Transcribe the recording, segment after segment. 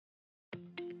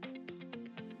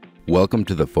Welcome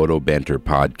to the Photo Banter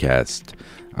Podcast.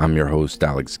 I'm your host,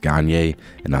 Alex Gagne,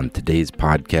 and on today's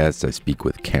podcast, I speak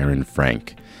with Karen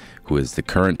Frank, who is the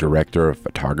current director of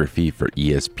photography for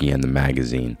ESPN, the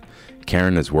magazine.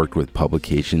 Karen has worked with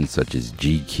publications such as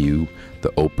GQ, the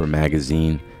Oprah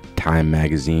magazine, Time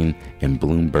magazine, and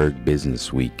Bloomberg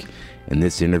Business Week. In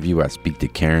this interview, I speak to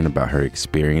Karen about her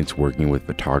experience working with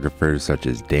photographers such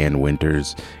as Dan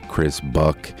Winters, Chris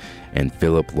Buck, and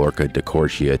Philip Lorca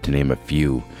DeCorsia, to name a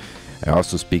few. I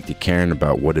also speak to Karen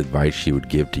about what advice she would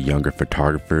give to younger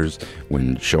photographers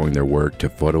when showing their work to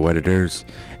photo editors,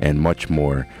 and much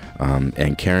more.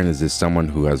 And Karen is just someone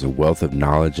who has a wealth of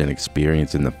knowledge and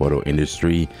experience in the photo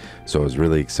industry, so I was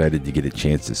really excited to get a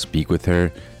chance to speak with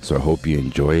her. So I hope you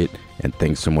enjoy it, and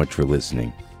thanks so much for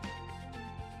listening.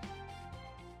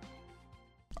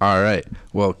 All right.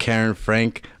 Well, Karen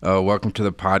Frank, welcome to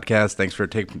the podcast. Thanks for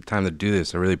taking the time to do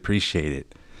this. I really appreciate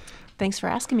it. Thanks for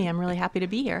asking me. I'm really happy to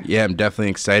be here. Yeah, I'm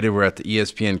definitely excited. We're at the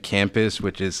ESPN campus,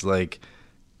 which is like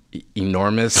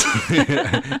enormous. You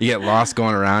get lost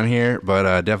going around here,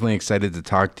 but definitely excited to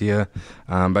talk to you.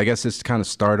 But I guess just to kind of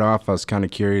start off, I was kind of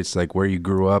curious, like where you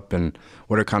grew up and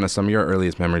what are kind of some of your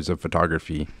earliest memories of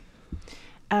photography?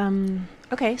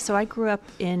 Okay, so I grew up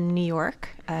in New York.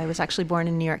 I was actually born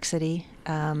in New York City,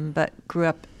 but grew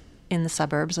up in the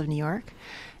suburbs of New York.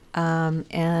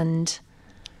 And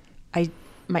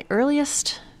the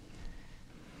earliest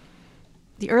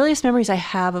memories I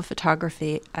have of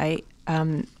photography,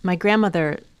 my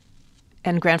grandmother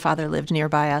and grandfather lived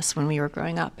nearby us when we were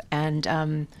growing up,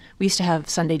 and we used to have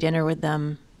Sunday dinner with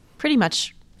them pretty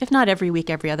much, if not every week,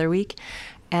 every other week.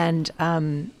 And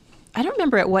I don't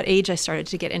remember at what age I started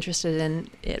to get interested in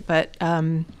it, but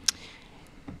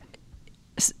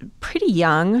pretty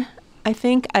young, I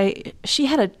think. She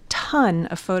had a ton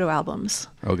of photo albums.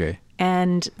 Okay.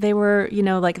 And they were,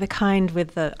 like the kind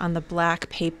with on the black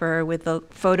paper with the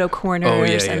photo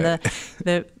corners and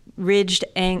the ridged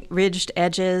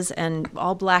edges and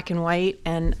all black and white.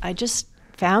 And I just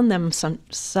found them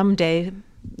someday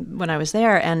when I was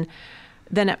there. And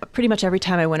then pretty much every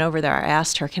time I went over there, I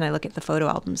asked her, can I look at the photo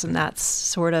albums? And that's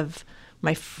sort of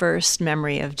my first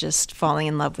memory of just falling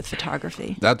in love with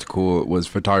photography. That's cool. Was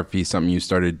photography something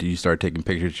did you start taking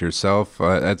pictures yourself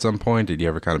at some point? Did you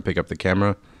ever kind of pick up the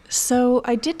camera? So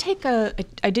I did take a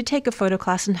photo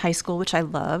class in high school, which I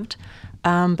loved.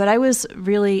 But I was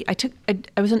a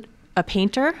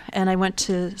painter, and I went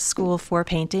to school for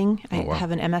painting. I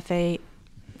have a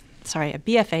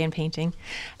BFA in painting.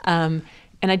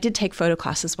 And I did take photo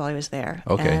classes while I was there.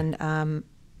 Okay. And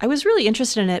I was really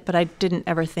interested in it, but I didn't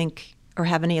ever think or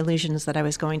have any illusions that I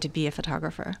was going to be a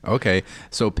photographer. Okay.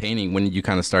 So painting, when did you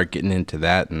kind of start getting into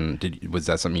that? And was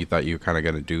that something you thought you were kind of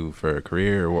going to do for a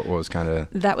career, or what was kind of...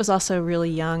 That was also really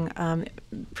young.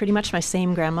 Pretty much my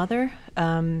same grandmother.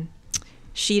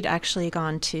 She'd actually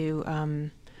gone to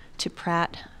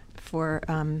Pratt for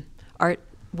art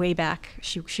way back.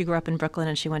 She grew up in Brooklyn,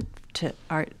 and she went to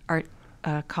art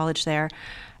college there.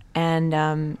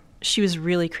 And she was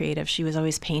really creative. She was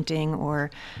always painting, or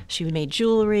she made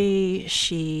jewelry.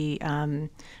 She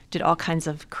did all kinds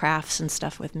of crafts and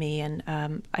stuff with me. And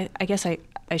I guess I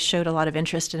showed a lot of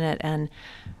interest in it. And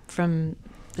from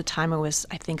the time I was,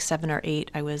 I think, 7 or 8,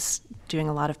 I was doing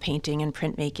a lot of painting and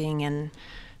printmaking and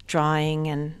drawing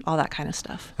and all that kind of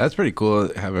stuff. That's pretty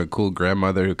cool, having a cool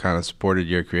grandmother who kind of supported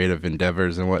your creative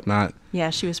endeavors and whatnot. Yeah,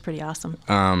 she was pretty awesome.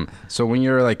 So when you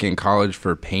were like in college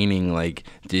for painting, like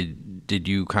did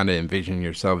you kind of envision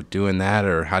yourself doing that,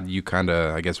 or how did you kind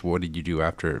of, I guess, what did you do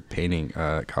after painting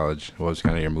college? What was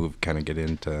kind of your move, kind of get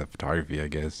into photography, I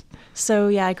guess? So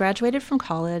yeah, I graduated from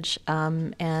college,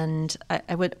 and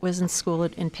I was in school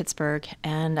in Pittsburgh,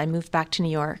 and I moved back to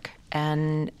New York,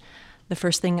 and the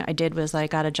first thing I did was I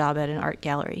got a job at an art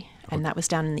gallery, and that was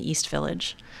down in the East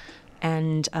Village.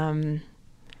 And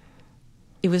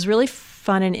it was really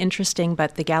fun and interesting,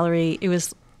 but the gallery, it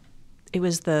was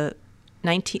the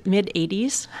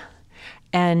mid-'80s,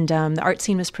 and the art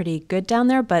scene was pretty good down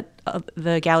there, but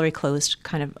the gallery closed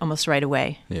kind of almost right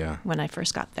away when I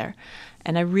first got there.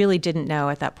 And I really didn't know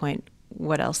at that point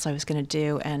what else I was going to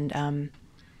do, and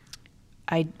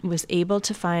I was able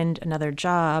to find another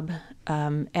job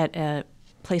at a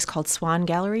place called Swan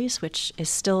Galleries, which is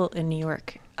still in New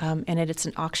York, and it's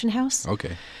an auction house.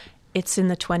 Okay. It's in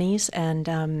the 20s,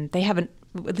 and they haven't,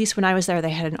 at least when I was there,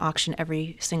 they had an auction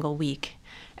every single week.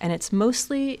 And it's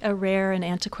mostly a rare and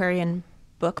antiquarian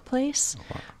book place,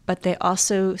 but they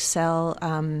also sell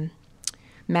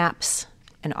maps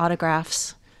and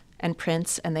autographs and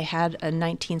prints, and they had a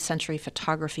 19th century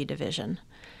photography division.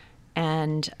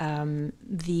 And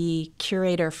the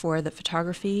curator for the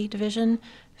photography division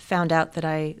found out that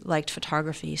I liked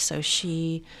photography, so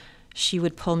she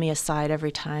would pull me aside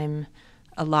every time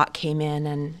a lot came in,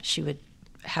 and she would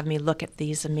have me look at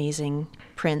these amazing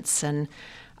prints. And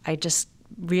I just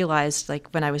realized, like,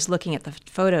 when I was looking at the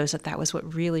photos, that was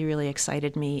what really, really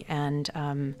excited me, and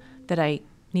that I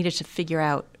needed to figure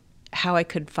out how I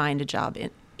could find a job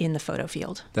in the photo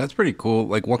field. That's pretty cool.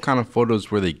 Like, what kind of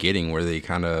photos were they getting? What are they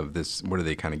kind of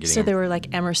getting? So they were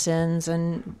like Emerson's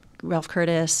and Ralph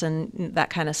Curtis and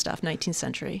that kind of stuff, 19th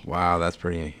century. Wow, that's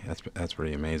pretty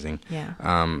amazing. Yeah.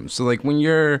 So like when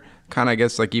you're kind of, I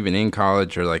guess, like even in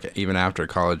college or like even after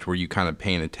college, were you kind of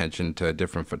paying attention to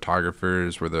different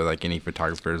photographers? Were there like any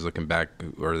photographers looking back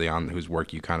early on whose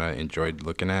work you kind of enjoyed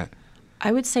looking at?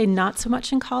 I would say not so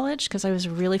much in college because I was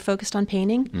really focused on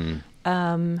painting.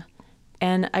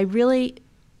 And I really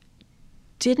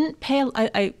didn't pay,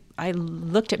 I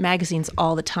looked at magazines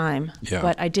all the time,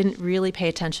 but I didn't really pay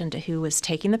attention to who was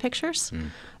taking the pictures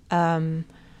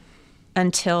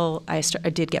until I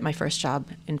did get my first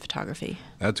job in photography.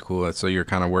 That's cool. So you're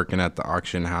kind of working at the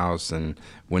auction house, and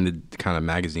when did kind of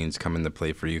magazines come into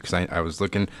play for you? Because I was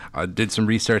looking, I did some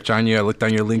research on you. I looked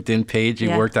on your LinkedIn page.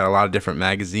 You worked at a lot of different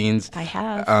magazines. I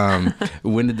have.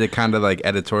 When did the kind of like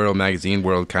editorial magazine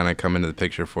world kind of come into the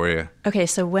picture for you? Okay,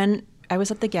 so when I was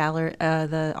at the gallery,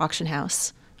 the auction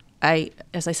house,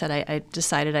 as I said, I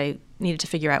decided I needed to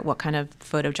figure out what kind of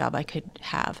photo job I could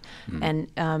have.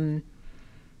 And,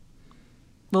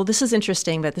 well, this is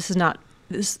interesting, but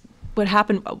what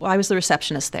happened, I was the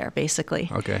receptionist there, basically.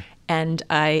 Okay. And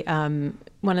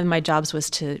one of my jobs was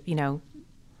to,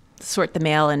 sort the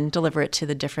mail and deliver it to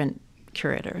the different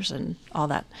curators and all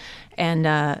that.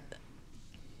 And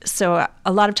so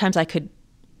a lot of times I could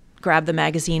grab the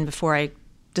magazine before I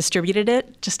distributed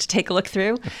it just to take a look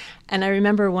through. And I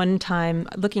remember one time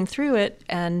looking through it,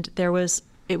 and I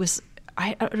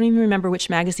don't even remember which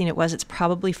magazine it was. It's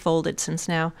probably folded since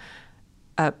now,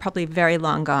 probably very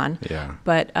long gone. Yeah.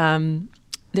 But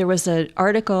there was an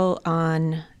article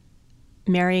on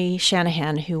Mary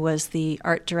Shanahan, who was the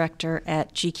art director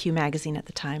at GQ magazine at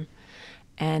the time.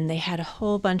 And they had a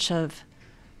whole bunch of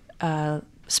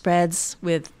spreads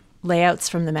with layouts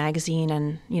from the magazine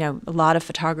and, a lot of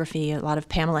photography, a lot of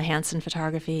Pamela Hansen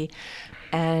photography.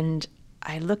 And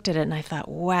I looked at it and I thought,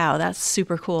 wow, that's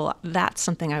super cool. That's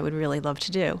something I would really love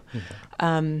to do.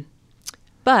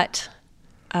 But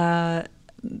the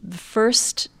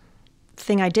first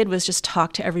thing I did was just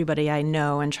talk to everybody I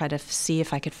know and try to see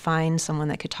if I could find someone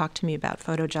that could talk to me about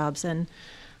photo jobs. And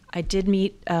I did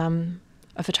meet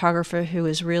a photographer who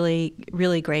was really,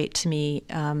 really great to me.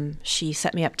 She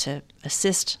set me up to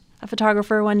assist a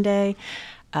photographer one day.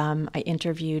 I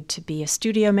interviewed to be a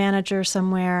studio manager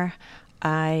somewhere.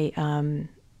 I,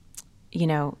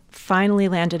 finally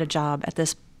landed a job at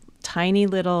this tiny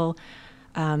little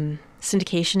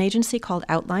syndication agency called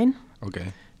Outline.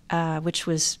 Okay. Which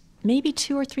was maybe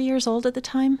 2 or 3 years old at the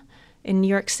time in New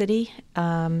York City.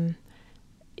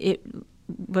 It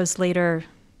was later,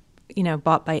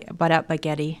 bought out by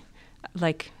Getty,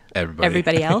 like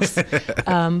everybody else.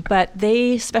 But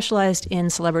they specialized in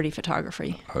celebrity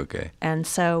photography. Okay. And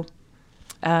so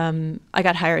I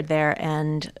got hired there.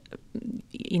 And,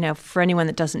 for anyone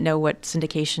that doesn't know what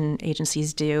syndication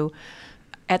agencies do,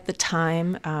 at the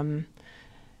time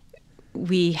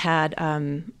we had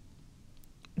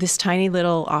this tiny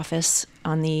little office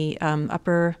on the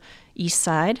Upper East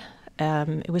Side.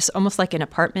 It was almost like an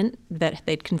apartment that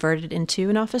they'd converted into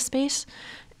an office space.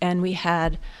 And we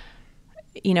had,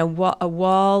 a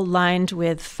wall lined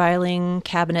with filing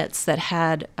cabinets that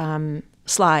had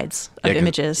slides of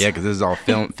images. Yeah, because this is all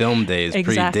film days,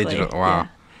 exactly. Pre-digital. Wow. Yeah.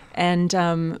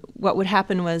 And what would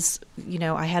happen was,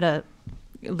 I had a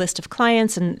list of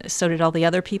clients, and so did all the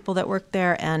other people that worked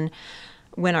there. And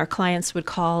when our clients would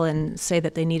call and say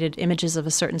that they needed images of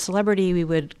a certain celebrity, we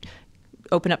would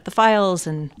open up the files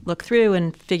and look through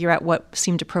and figure out what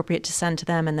seemed appropriate to send to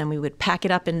them. And then we would pack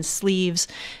it up in sleeves,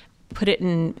 put it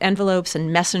in envelopes,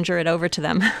 and messenger it over to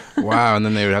them. Wow. And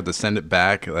then they would have to send it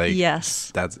back. Like,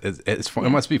 yes. It's fun. It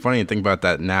must be funny to think about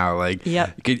that now. Like,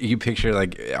 yep. you picture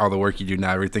like all the work you do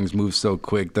now, everything's moved so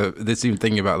quick. This even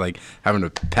thinking about like having to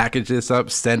package this up,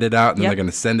 send it out, and then they're going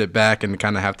to send it back and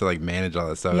kind of have to like manage all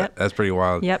that stuff. Yep. That's pretty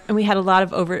wild. Yep. And we had a lot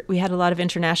of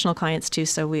international clients too.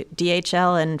 So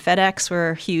DHL and FedEx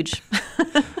were huge.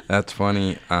 That's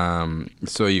funny.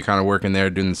 So you kind of working there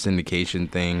doing the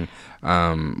syndication thing.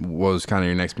 What was kind of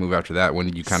your next move after that? When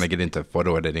did you kind of get into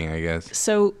photo editing, I guess?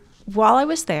 So while I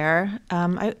was there,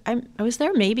 I was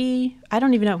there maybe, I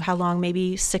don't even know how long,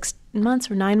 maybe 6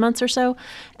 months or 9 months or so.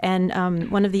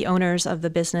 And one of the owners of the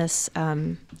business,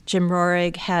 Jim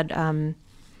Rohrig,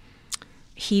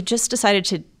 he just decided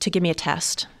to give me a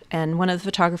test. And one of the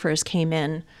photographers came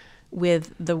in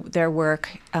with their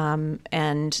work,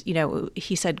 and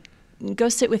he said, "Go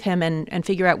sit with him and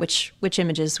figure out which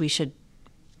images we should,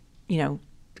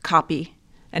 copy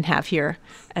and have here."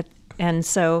 And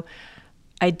so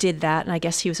I did that, and I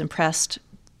guess he was impressed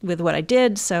with what I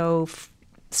did. So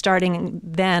starting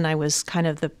then, I was kind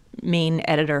of the main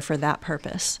editor for that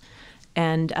purpose,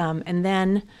 and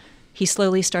then he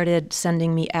slowly started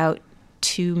sending me out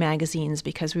to magazines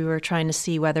because we were trying to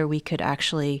see whether we could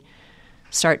actually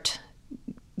start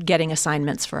getting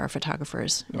assignments for our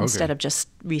photographers instead of just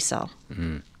resell.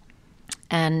 Mm-hmm.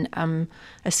 And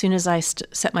as soon as I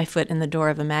set my foot in the door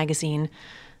of a magazine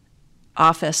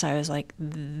office, I was like,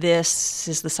 this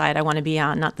is the side I want to be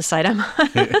on, not the side I'm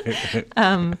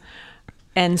on.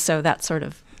 And so that's sort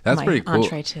of my pretty cool.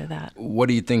 entree to that. What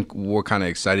do you think? What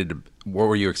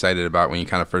were you excited about when you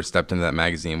kind of first stepped into that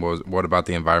magazine? What about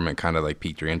the environment kind of like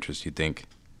piqued your interest, you think?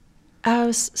 I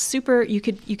was super. You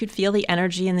could feel the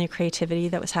energy and the creativity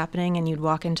that was happening, and you'd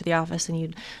walk into the office and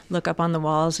you'd look up on the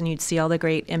walls and you'd see all the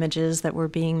great images that were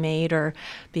being made or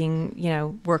being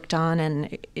worked on,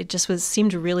 and it just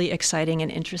seemed really exciting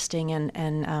and interesting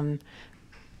and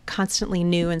constantly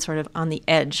new and sort of on the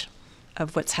edge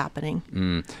of what's happening.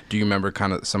 Do you remember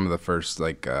kind of some of the first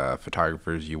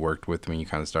photographers you worked with when you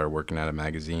kind of started working at a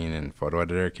magazine and photo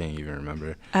editor? Can you even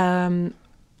remember?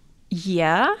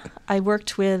 Yeah, I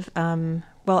worked with, I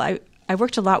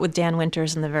worked a lot with Dan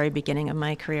Winters in the very beginning of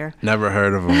my career. Never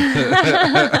heard of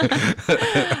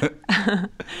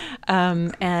him.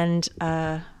 And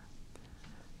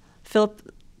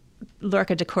Philip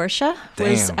Lorca de Corsia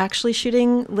was actually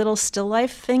shooting little still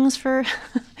life things for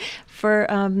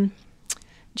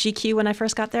GQ when I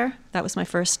first got there. That was my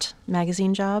first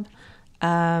magazine job.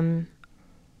 I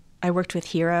worked with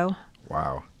Hero.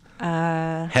 Wow.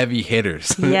 Heavy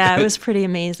hitters. Yeah, it was pretty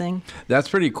amazing. That's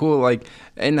pretty cool.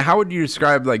 And how would you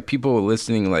describe people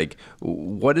listening?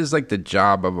 What is the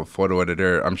job of a photo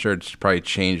editor? I'm sure it's probably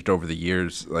changed over the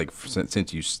years,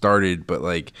 since you started. But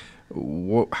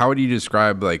how would you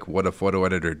describe what a photo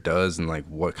editor does, and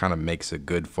what kind of makes a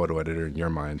good photo editor in your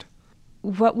mind?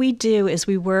 What we do is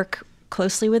we work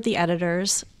closely with the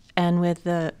editors and with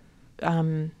the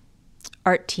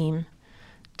art team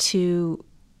to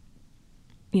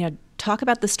talk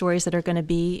about the stories that are going to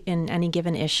be in any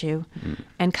given issue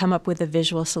and come up with a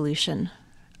visual solution.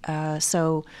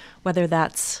 So whether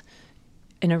that's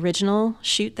an original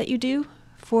shoot that you do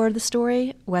for the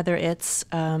story, whether it's,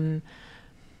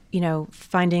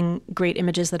 finding great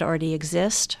images that already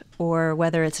exist, or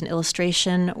whether it's an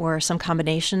illustration or some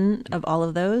combination of all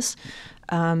of those,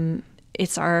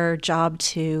 it's our job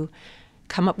to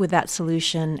come up with that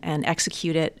solution and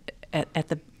execute it at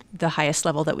the highest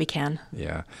level that we can.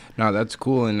 Yeah. No, that's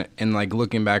cool. And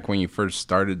looking back when you first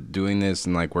started doing this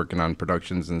and working on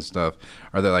productions and stuff,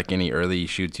 are there any early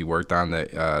shoots you worked on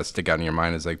that stick out in your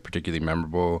mind as particularly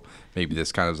memorable? Maybe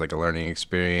this kind of was a learning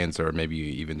experience, or maybe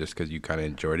even just because you kind of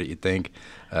enjoyed it, you think?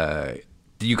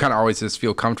 Do you kind of always just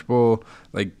feel comfortable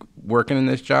working in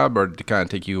this job, or did it kind of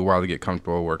take you a while to get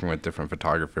comfortable working with different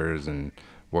photographers and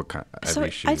what kind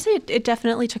every shoot? I'd say it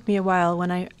definitely took me a while.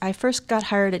 When I first got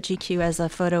hired at GQ as a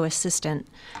photo assistant,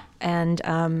 and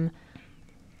I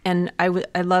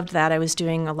loved that. I was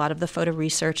doing a lot of the photo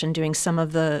research and doing some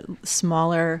of the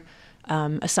smaller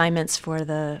assignments for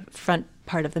the front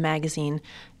part of the magazine.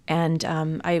 And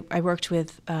I worked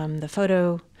with the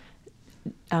photo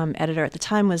editor at the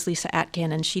time was Lisa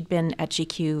Atkin, and she'd been at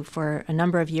GQ for a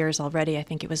number of years already. I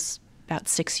think it was about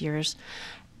 6 years.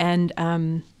 And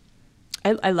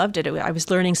I loved it. I was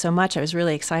learning so much. I was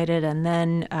really excited. And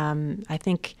then I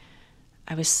think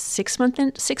I was 6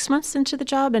 months into the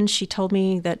job, and she told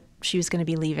me that she was going to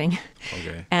be leaving.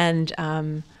 Okay. And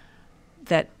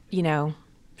that,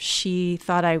 she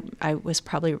thought I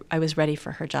was ready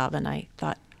for her job, and I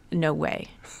thought, no way.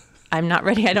 I'm not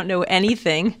ready. I don't know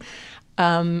anything.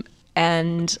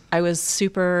 And I was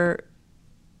super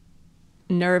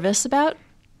nervous about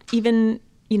even,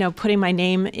 putting my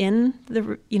name in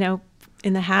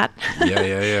in the hat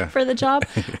for the job.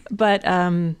 But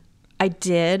I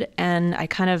did, and I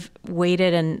kind of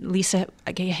waited, and Lisa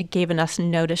gave enough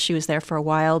notice. She was there for a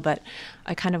while, but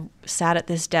I kind of sat at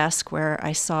this desk where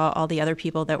I saw all the other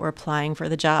people that were applying for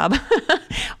the job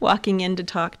walking in to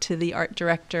talk to the art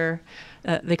director,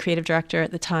 the creative director at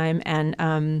the time,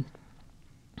 and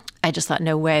I just thought,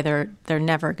 no way, they're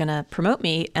never going to promote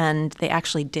me, and they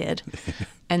actually did.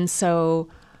 And so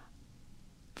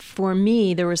for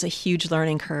me, there was a huge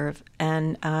learning curve,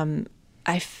 and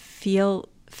I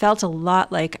felt a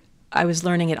lot like I was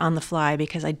learning it on the fly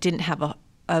because I didn't have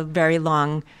a very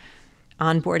long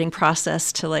onboarding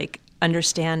process to like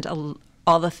understand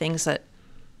all the things that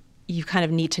you kind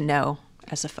of need to know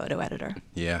as a photo editor.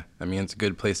 Yeah, I mean, it's a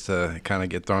good place to kind of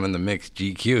get thrown in the mix,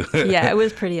 GQ. Yeah, it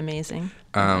was pretty amazing.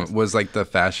 Was like the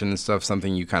fashion and stuff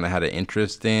something you kind of had an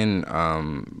interest in?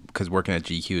 Because working at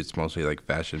GQ, it's mostly like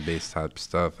fashion-based type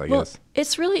stuff, I guess.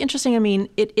 It's really interesting. I mean,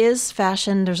 it is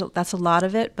fashion. That's a lot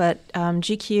of it, but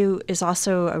GQ is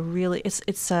also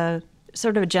it's a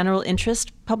sort of a general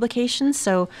interest publication.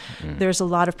 So there's a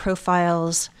lot of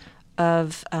profiles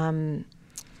of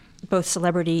both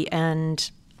celebrity and,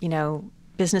 you know,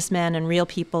 businessmen and real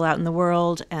people out in the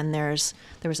world. And there was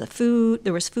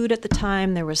food at the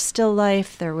time, there was still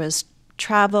life, there was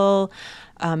travel,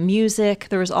 music,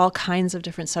 there was all kinds of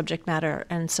different subject matter.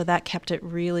 And so that kept it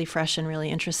really fresh and really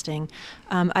interesting.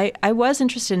 I was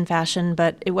interested in fashion,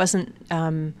 but it wasn't,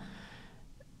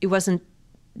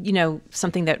 you know,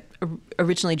 something that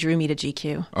originally drew me to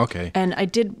GQ. Okay. And I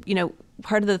did, you know,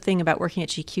 part of the thing about working at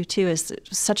GQ too is it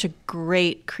was such a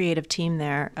great creative team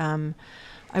there.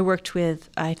 I worked with,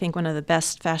 I think, one of the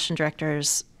best fashion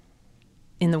directors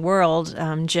in the world,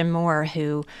 Jim Moore,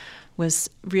 who was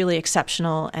really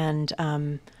exceptional and,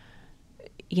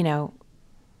 you know,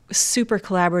 super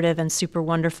collaborative and super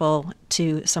wonderful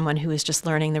to someone who was just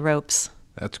learning the ropes.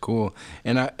 That's cool.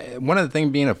 And one of the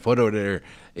things being a photo editor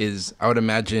is, I would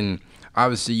imagine,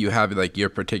 obviously you have like your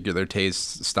particular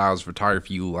tastes, styles of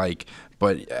photography you like,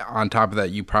 but on top of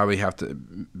that, you probably have to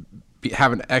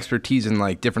have an expertise in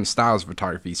like different styles of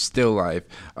photography, still life,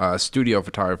 studio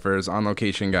photographers, on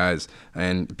location guys,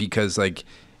 and because like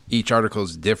each article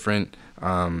is different.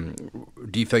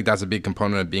 Do you feel like that's a big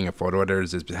component of being a photo editor,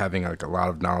 is having like a lot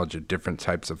of knowledge of different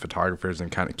types of photographers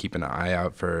and kind of keeping an eye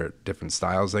out for different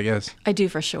styles, I guess? I do,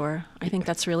 for sure. I think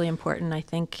that's really important. I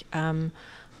think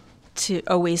to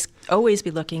always be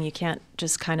looking. You can't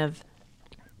just kind of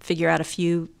figure out a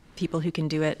few people who can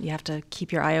do it. You have to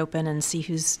keep your eye open and see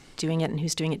who's doing it and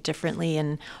who's doing it differently,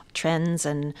 and trends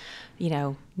and, you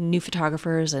know, new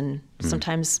photographers, and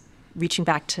sometimes reaching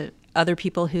back to other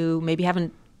people who maybe you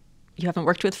haven't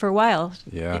worked with for a while.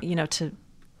 Yeah. You know, to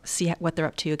see what they're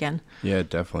up to again. Yeah,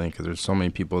 definitely, because there's so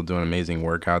many people doing amazing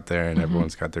work out there, and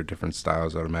everyone's got their different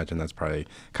styles. I would imagine that's probably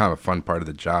kind of a fun part of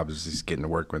the job, is just getting to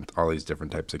work with all these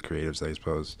different types of creatives, I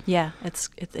suppose. Yeah,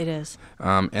 it is.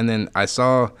 And then I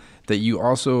saw that you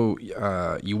also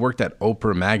you worked at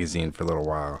Oprah magazine for a little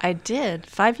while. I did,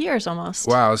 5 years almost.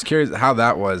 Wow, I was curious how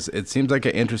that was. It seems like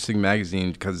an interesting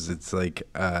magazine because it's like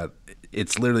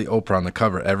it's literally Oprah on the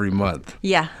cover every month.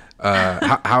 Yeah.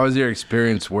 How was your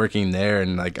experience working there,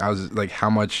 and like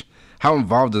how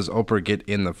involved does Oprah get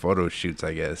in the photo shoots,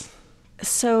 I guess?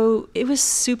 So it was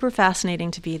super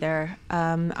fascinating to be there.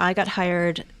 I got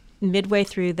hired midway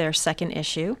through their second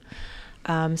issue,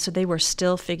 so they were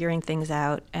still figuring things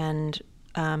out. And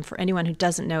for anyone who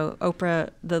doesn't know,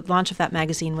 Oprah, the launch of that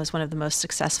magazine was one of the most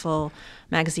successful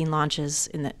magazine launches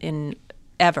in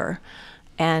ever.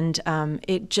 And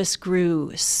it just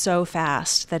grew so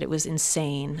fast that it was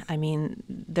insane. I mean,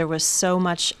 there was so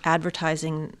much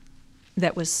advertising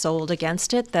that was sold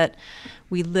against it that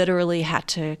we literally had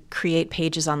to create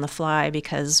pages on the fly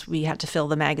because we had to fill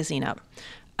the magazine up.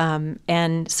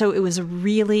 And so it was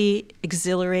really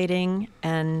exhilarating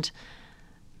and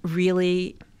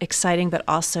really exciting, but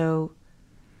also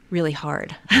really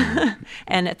hard.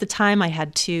 And at the time, I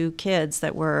had 2 kids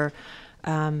that were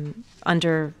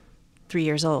under 3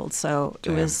 years old, so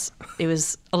Damn. it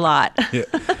was a lot.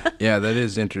 Yeah, that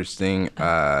is interesting.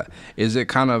 Is it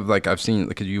kind of like, I've seen,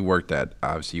 because you work at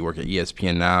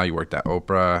ESPN now, you worked at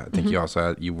Oprah, I think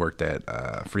you worked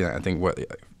at freelance, I think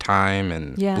Time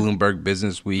and Bloomberg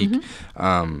Business Week.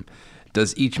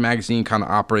 Does each magazine kind of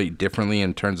operate differently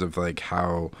in terms of like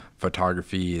how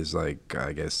photography is, like,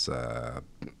 I guess,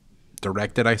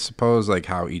 directed, I suppose, like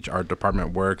how each art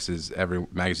department works? Is every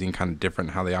magazine kind of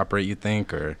different how they operate, you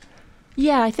think, or?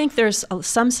 Yeah, I think there's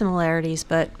some similarities,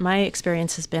 but my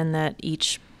experience has been that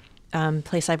each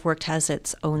place I've worked has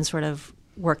its own sort of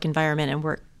work environment and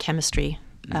work chemistry.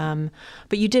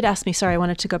 But you did ask me, sorry, I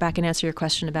wanted to go back and answer your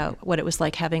question about what it was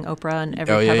like having Oprah on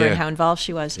every cover and how involved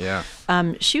she was. Yeah.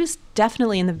 She was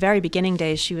definitely, in the very beginning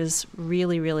days, she was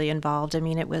really, really involved. I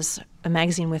mean, it was a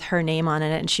magazine with her name on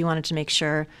it, and she wanted to make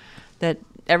sure that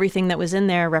everything that was in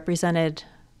there represented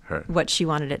her, what she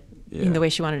wanted it, in the way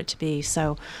she wanted it to be.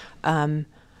 So,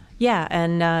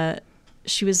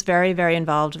 she was very, very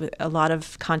involved with a lot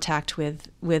of contact with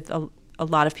a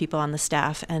lot of people on the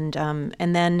staff, and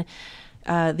then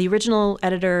the original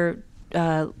editor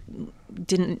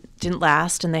didn't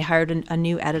last, and they hired a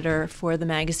new editor for the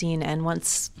magazine. And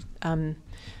once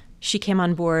she came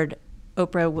on board,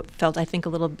 Oprah felt, I think, a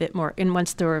little bit more. And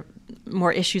once there were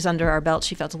more issues under our belt,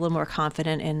 she felt a little more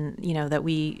confident in, that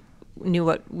we knew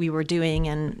what we were doing,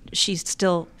 and she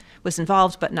still was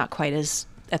involved, but not quite as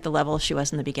at the level she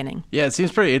was in the beginning. Yeah, it seems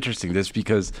pretty interesting just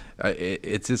because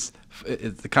it's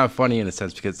kind of funny in a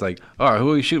sense because it's like, oh,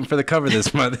 who are we shooting for the cover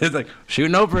this month? It's like,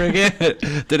 shooting Oprah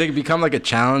again. Did it become like a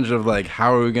challenge of like,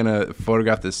 how are we going to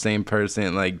photograph the same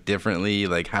person like differently?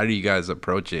 Like, how do you guys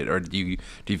approach it? Or do you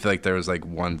feel like there was like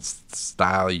one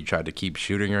style you tried to keep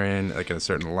shooting her in, like in a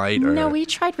certain light? Or? No, we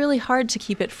tried really hard to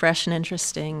keep it fresh and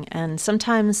interesting. And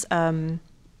sometimes in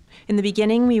the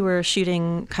beginning, we were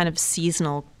shooting kind of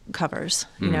seasonal covers,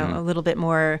 a little bit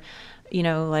more,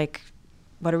 like,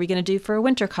 what are we going to do for a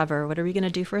winter cover? What are we going to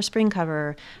do for a spring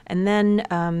cover? And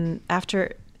then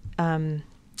after the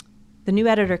new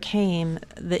editor came,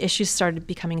 the issues started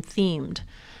becoming themed.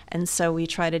 And so we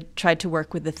tried to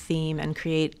work with the theme and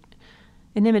create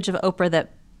an image of Oprah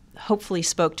that hopefully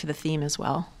spoke to the theme as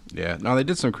well. Yeah, no, they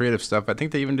did some creative stuff. I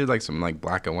think they even did like some like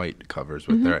black and white covers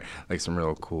with their like some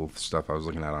real cool stuff I was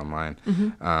looking at online.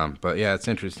 But yeah, it's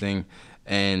interesting.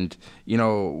 And,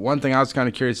 one thing I was kind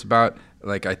of curious about,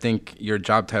 like, I think your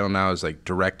job title now is like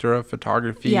director of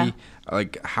photography. Yeah.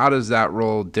 Like, how does that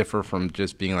role differ from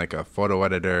just being like a photo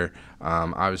editor?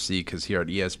 Obviously, because here at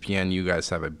ESPN, you guys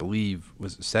have, I believe,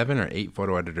 was it 7 or 8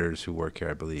 photo editors who work here,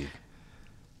 I believe.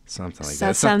 Something like that.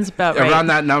 That sounds about right. Around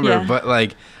that number. Yeah. But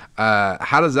like,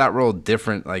 how does that role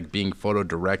different? Like being photo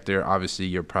director, obviously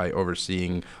you're probably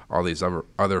overseeing all these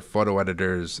other photo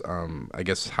editors. I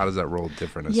guess how does that role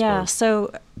different?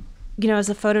 So, as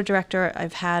a photo director,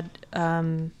 I've had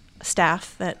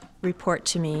staff that report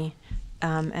to me,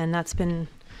 and that's been,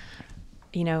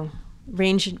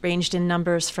 ranged in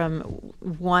numbers from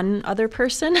one other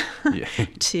person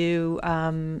to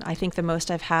I think the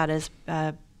most I've had is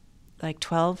like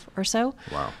 12 or so.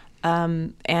 Wow.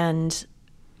 And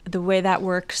the way that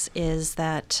works is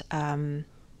that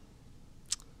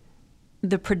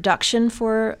the production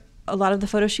for a lot of the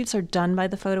photo shoots are done by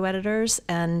the photo editors,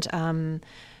 and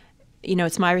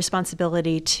it's my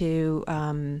responsibility to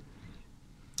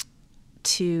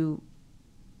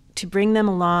bring them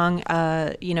along,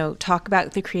 talk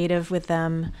about the creative with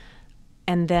them,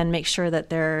 and then make sure that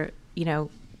they're,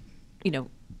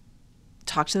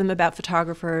 talk to them about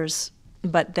photographers,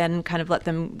 but then kind of let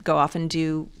them go off and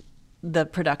do the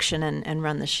production and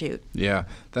run the shoot. Yeah,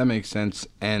 that makes sense.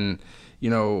 And,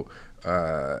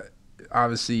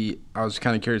 obviously, I was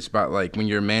kind of curious about, like, when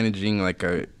you're managing, like,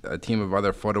 a team of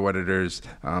other photo editors,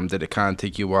 did it kind of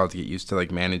take you a while to get used to,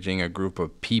 like, managing a group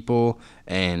of people?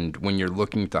 And when you're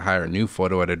looking to hire a new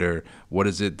photo editor, what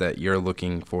is it that you're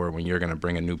looking for when you're going to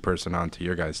bring a new person onto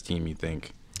your guys' team, you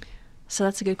think? So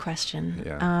that's a good question.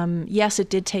 Yeah. Yes, it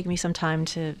did take me some time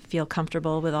to feel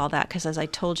comfortable with all that because, as I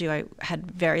told you, I had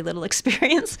very little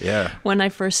experience when I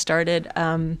first started.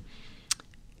 And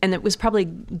it was probably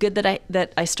good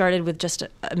that I started with just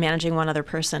managing one other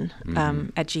person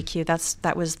at GQ.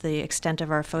 That was the extent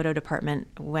of our photo department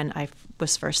when I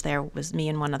was first there, was me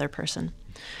and one other person.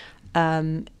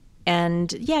 And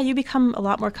yeah, you become a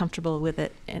lot more comfortable with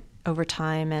it over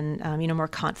time, and more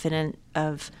confident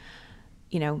of,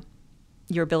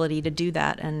 your ability to do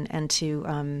that and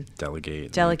to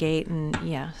delegate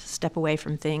and step away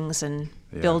from things and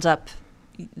build up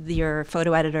your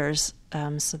photo editors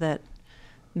so that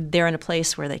they're in a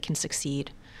place where they can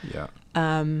succeed. Yeah.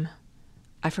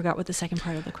 I forgot what the second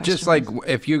part of the question Just like was.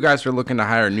 if you guys are looking to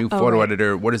hire a new photo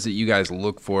editor, what is it you guys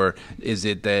look for? Is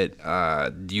it that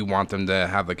do you want them to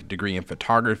have like a degree in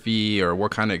photography, or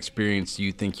what kind of experience do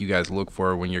you think you guys look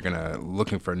for when you're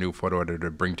looking for a new photo editor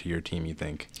to bring to your team, you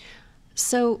think?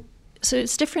 So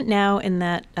it's different now in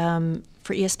that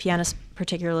for ESPN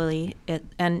particularly,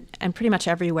 and pretty much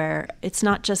everywhere, it's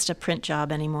not just a print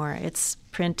job anymore. It's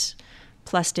print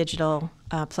plus digital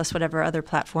plus whatever other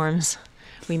platforms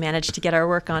we managed to get our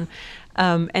work on.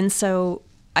 And so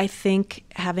I think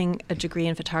having a degree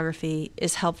in photography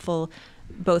is helpful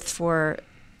both for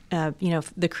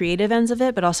the creative ends of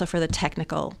it, but also for the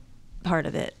technical part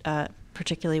of it,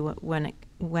 particularly when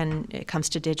it comes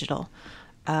to digital.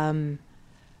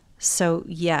 So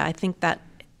yeah, I think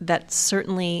that's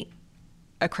certainly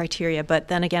a criteria. But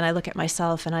then again, I look at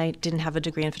myself and I didn't have a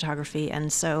degree in photography,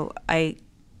 and so I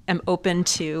am open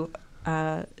to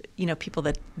people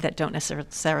that don't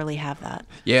necessarily have that.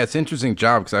 Yeah, it's an interesting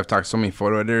job because I've talked to so many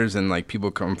photo editors, and like people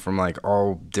come from like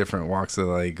all different walks of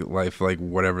like life, like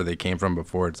whatever they came from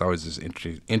before. It's always just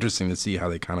interesting to see how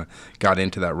they kind of got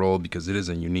into that role, because it is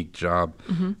a unique job.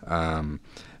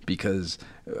 Because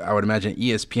I would imagine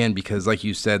ESPN, because like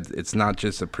you said, it's not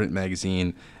just a print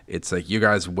magazine. It's like your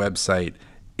guys' website.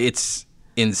 It's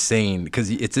insane because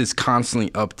it's just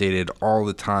constantly updated all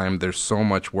the time. There's so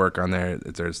much work on there.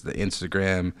 There's the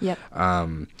Instagram. Yep.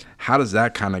 How does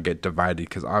that kind of get divided?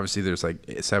 Because obviously there's like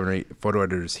 7 or 8 photo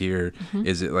editors here. Mm-hmm.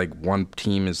 Is it like one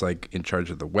team is like in charge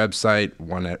of the website,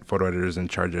 one photo editor is in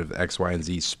charge of X, Y, and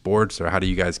Z sports, or how do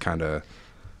you guys kind of?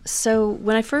 So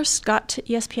when I first got to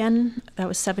ESPN, that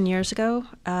was 7 years ago,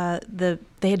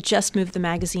 they had just moved the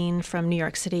magazine from New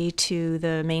York City to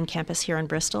the main campus here in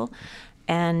Bristol.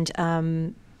 And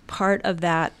part of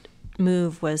that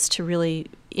move was to really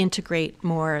integrate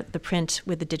more the print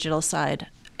with the digital side.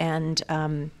 And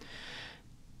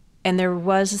there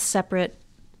was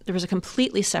a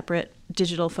completely separate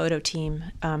digital photo team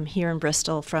here in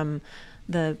Bristol from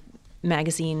the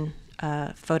magazine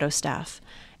photo staff.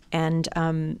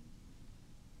 And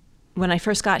when I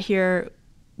first got here,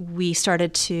 we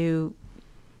started to,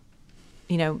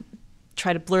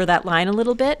 try to blur that line a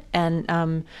little bit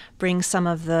and bring some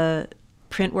of the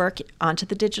print work onto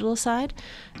the digital side.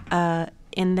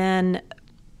 And then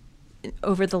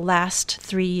over the last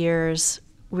 3 years,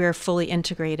 we're a fully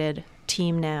integrated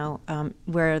team now,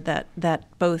 where that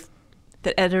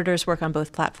editors work on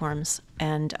both platforms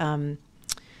and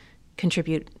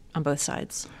contribute on both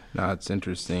sides. No, it's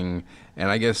interesting. And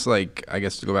I guess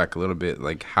to go back a little bit,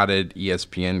 like how did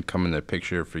ESPN come in the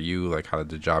picture for you? Like how did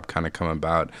the job kind of come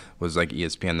about? Was like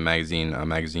ESPN the magazine, a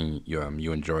magazine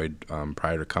you enjoyed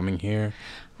prior to coming here?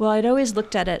 Well, I'd always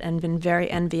looked at it and been very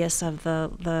envious of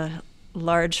the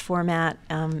large format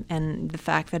and the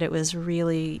fact that it was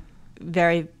really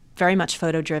very, very much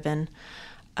photo driven.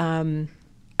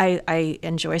 I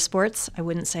enjoy sports. I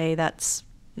wouldn't say that's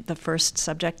the first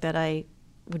subject that I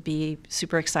would be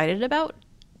super excited about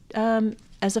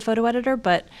as a photo editor,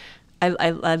 but I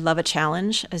love a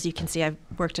challenge. As you can see, I've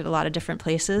worked at a lot of different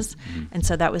places, and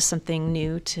so that was something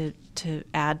new to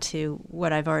add to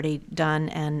what I've already done.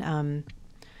 And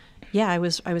I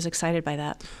was excited by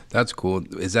that. That's cool.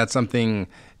 Is that something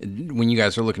when you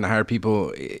guys are looking to hire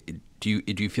people? Do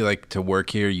you feel like to work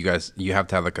here, you have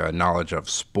to have like a knowledge of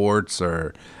sports,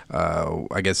 or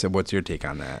I guess what's your take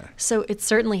on that? So it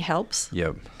certainly helps.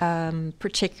 Yep.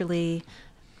 Particularly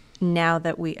now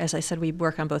that as I said, we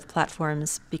work on both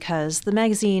platforms, because the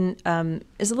magazine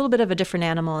is a little bit of a different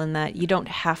animal in that you don't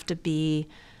have to be,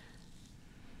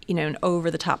 an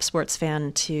over-the-top sports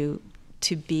fan to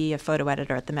be a photo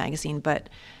editor at the magazine, but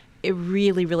it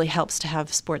really, really helps to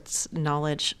have sports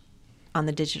knowledge on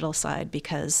the digital side,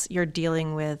 because you're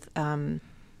dealing with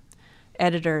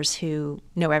editors who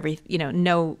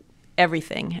know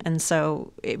everything, and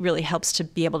so it really helps to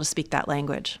be able to speak that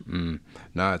language.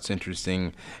 No, it's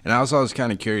interesting. And I was always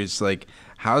kind of curious, like,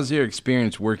 how's your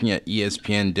experience working at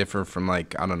ESPN differ from,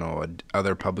 like, I don't know,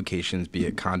 other publications, be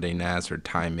it Condé Nast or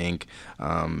Time Inc.,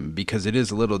 because it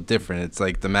is a little different. It's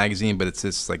like the magazine, but it's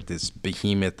just like this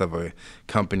behemoth of a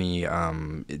company.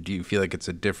 Do you feel like it's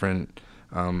a different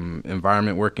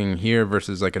environment working here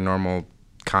versus like a normal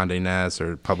Condé Nast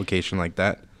or publication like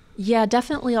that? Yeah,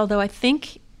 definitely. Although I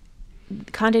think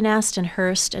Condé Nast and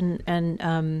Hearst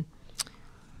and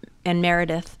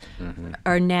Meredith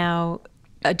are now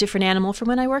a different animal from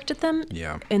when I worked at them.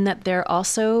 Yeah. In that they're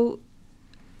also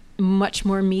much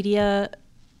more media.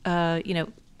 They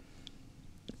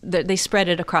spread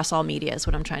it across all media is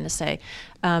what I'm trying to say.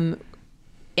 And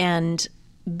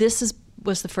this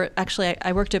was the first. Actually,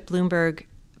 I worked at Bloomberg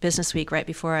Business Week right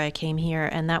before I came here,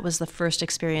 and that was the first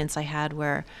experience I had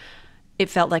where it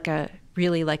felt like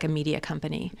really like a media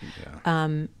company.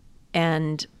 Yeah.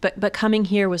 But coming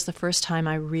here was the first time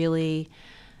I really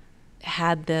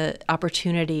had the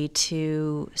opportunity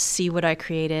to see what I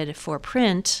created for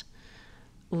print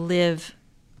live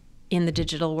in the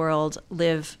digital world,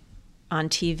 live on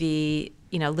TV,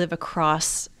 live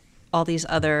across all these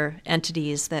other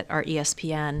entities that are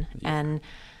ESPN. Yeah.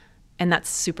 And that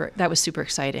was super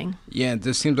exciting. Yeah, it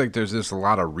just seems like there's just a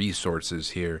lot of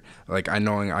resources here. Like I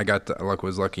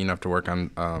was lucky enough to work on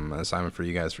an assignment for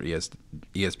you guys for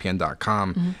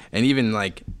ESPN.com, and even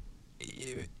like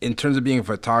in terms of being a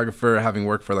photographer, having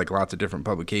worked for like lots of different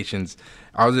publications,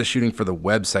 I was just shooting for the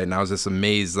website, and I was just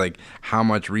amazed like how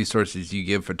much resources you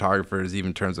give photographers, even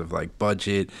in terms of like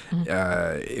budget.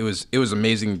 It was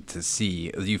amazing to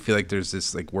see. Do you feel like there's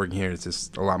this like working here, it's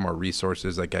just a lot more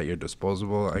resources like at your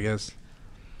disposal, I guess?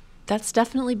 That's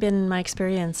definitely been my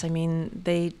experience. I mean,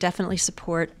 they definitely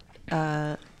support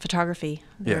photography.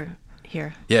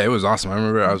 Here. Yeah, it was awesome. I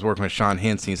remember I was working with Sean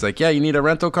Hansen. He's like, yeah, you need a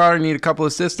rental car, you need a couple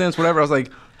assistants, whatever. I was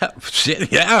like, shit,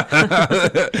 yeah.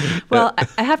 Well,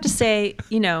 I have to say,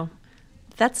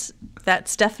 that's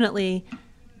definitely,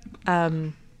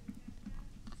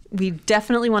 we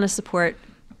definitely want to support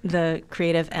the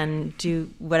creative and do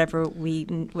whatever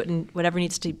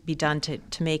needs to be done to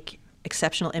make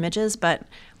exceptional images, but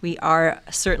we are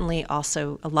certainly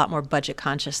also a lot more budget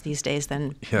conscious these days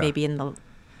than maybe in the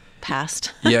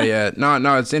past. Yeah.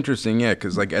 No, it's interesting,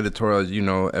 because like editorial, as you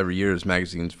know, every year as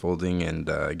magazine's folding and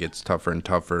it gets tougher and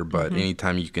tougher, but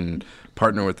anytime you can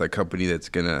partner with a company that's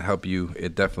going to help you,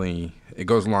 it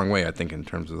goes a long way, I think, in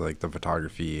terms of like the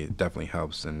photography. It definitely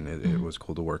helps, and it was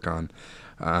cool to work on.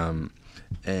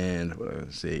 And what I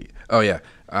was say,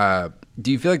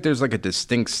 do you feel like there's like a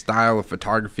distinct style of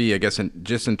photography? I guess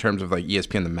just in terms of like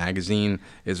ESPN the magazine,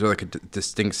 is there like a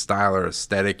distinct style or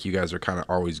aesthetic you guys are kind of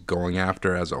always going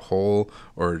after as a whole,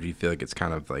 or do you feel like it's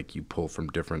kind of like you pull from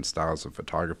different styles of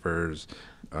photographers?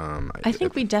 I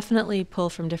think we definitely pull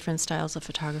from different styles of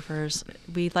photographers.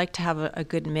 We like to have a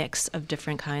good mix of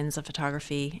different kinds of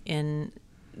photography in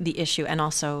the issue and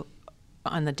also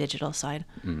on the digital side.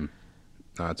 Mm-hmm.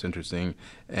 That's interesting.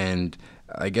 And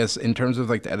I guess in terms of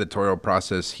like the editorial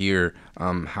process here,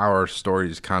 how are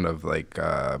stories kind of like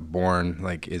born?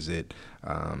 Like, is it,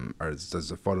 or does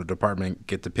the photo department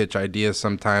get to pitch ideas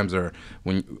sometimes, or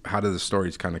how do the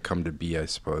stories kind of come to be, I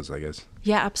suppose, I guess?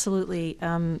 Yeah, absolutely.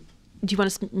 Do you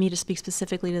want me to speak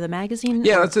specifically to the magazine?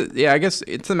 Yeah, that's it. Yeah, I guess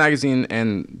it's the magazine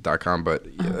and .com, but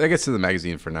I guess to the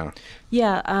magazine for now.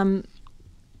 Yeah.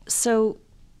 So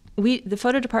the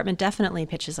photo department definitely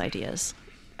pitches ideas.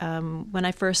 When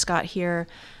I first got here,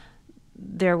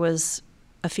 there was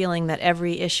a feeling that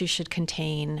every issue should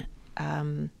contain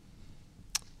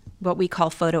what we call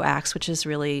photo acts, which is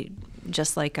really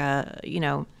just like a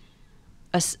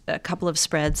couple of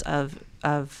spreads of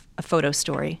a photo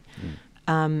story.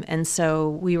 And so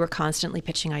we were constantly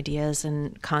pitching ideas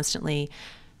and constantly,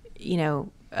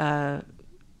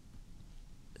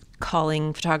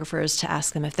 calling photographers to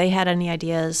ask them if they had any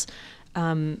ideas.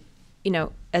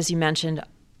 As you mentioned,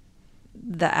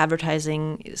 the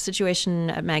advertising situation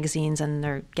at magazines, and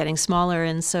they're getting smaller,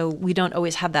 and so we don't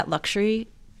always have that luxury.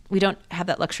 We don't have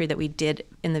that luxury that we did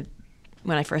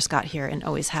when I first got here, and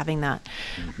always having that.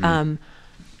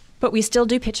 But we still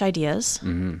do pitch ideas,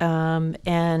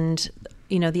 and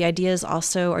the ideas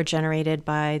also are generated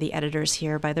by the editors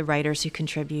here, by the writers who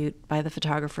contribute, by the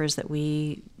photographers that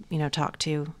we talk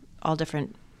to, all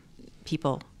different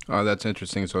people. Oh, that's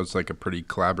interesting. So it's like a pretty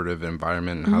collaborative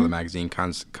environment, and how the magazine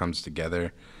comes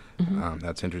together.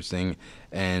 That's interesting.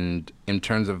 And in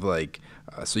terms of like,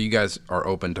 so you guys are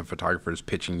open to photographers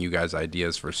pitching you guys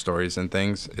ideas for stories and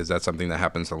things. Is that something that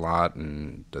happens a lot?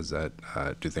 And does that,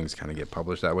 do things kind of get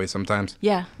published that way sometimes?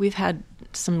 Yeah, we've had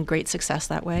some great success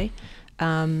that way.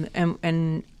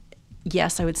 And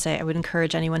yes, I would say I would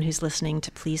encourage anyone who's listening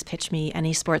to please pitch me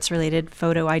any sports-related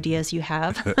photo ideas you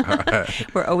have.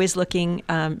 We're always looking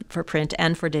for print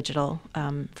and for digital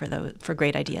for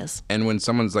great ideas. And when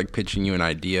someone's like pitching you an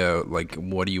idea, like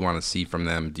what do you want to see from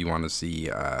them? Do you want to see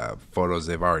photos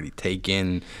they've already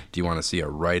taken? Do you want to see a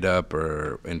write-up?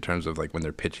 Or in terms of like when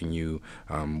they're pitching you,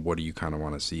 what do you kind of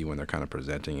want to see when they're kind of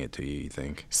presenting it to you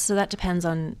think? So that depends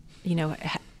on,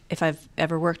 if I've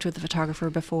ever worked with a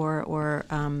photographer before, or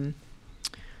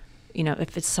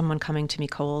if it's someone coming to me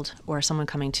cold or someone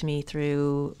coming to me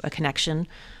through a connection.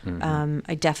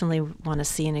 I definitely want to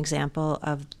see an example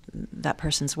of that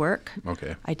person's work.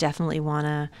 Okay. I definitely want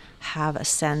to have a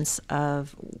sense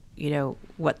of,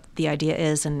 what the idea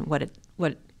is and what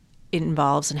it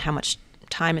involves and how much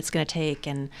time it's going to take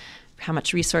and how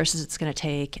much resources it's going to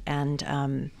take. And,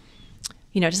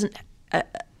 it doesn't...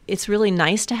 it's really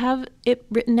nice to have it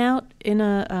written out in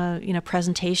a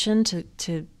presentation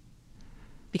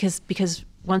because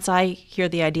once I hear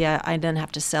the idea, I then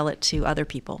have to sell it to other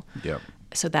people. Yep.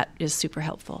 So that is super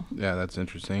helpful. Yeah, that's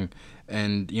interesting.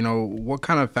 And, what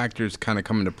kind of factors kind of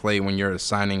come into play when you're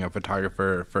assigning a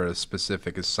photographer for a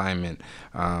specific assignment?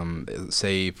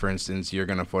 Say, for instance, you're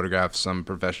going to photograph some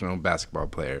professional basketball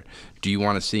player. Do you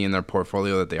want to see in their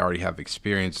portfolio that they already have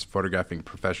experience photographing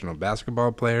professional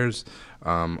basketball players?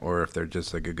 Or if they're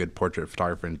just like a good portrait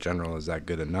photographer in general, is that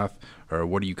good enough? Or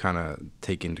what do you kind of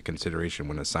take into consideration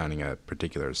when assigning a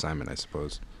particular assignment, I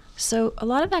suppose? So a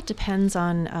lot of that depends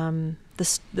on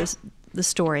the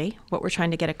story, what we're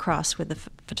trying to get across with the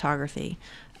photography,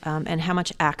 and how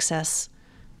much access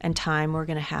and time we're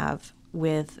going to have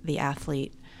with the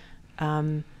athlete.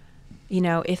 If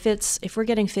we're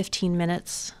getting 15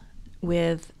 minutes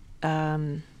with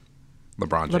LeBron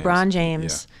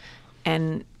James,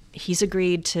 and he's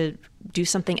agreed to do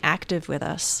something active with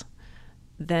us,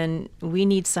 then we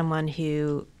need someone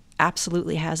who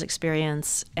absolutely has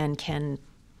experience and can,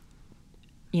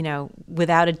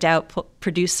 without a doubt,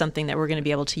 produce something that we're going to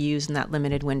be able to use in that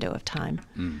limited window of time.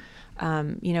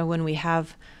 When we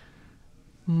have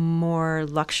more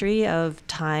luxury of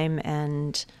time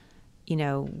and,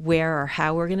 where or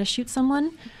how we're going to shoot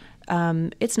someone.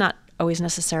 It's not always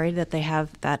necessary that they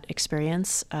have that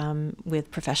experience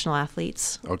with professional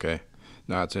athletes. Okay.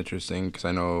 No, it's interesting because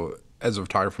I know as a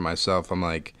photographer myself, I'm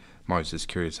always just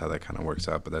curious how that kind of works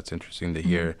out, but that's interesting to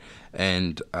hear.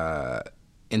 And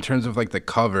in terms of like the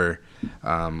cover,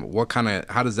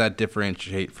 how does that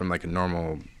differentiate from like a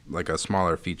normal, like a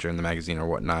smaller feature in the magazine or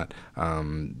whatnot?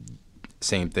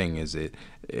 Same thing, is it,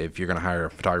 if you're going to hire a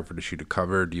photographer to shoot a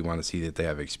cover, do you want to see that they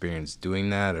have experience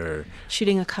doing that, or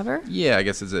shooting a cover? Yeah, I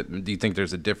guess do you think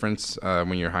there's a difference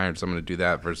when you're hiring someone to do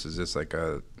that versus just like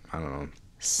I don't know.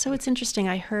 So it's interesting.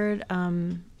 I heard,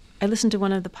 I listened to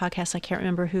one of the podcasts. I can't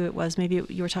remember who it was. Maybe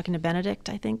you were talking to Benedict,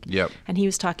 I think. Yep. And he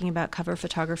was talking about cover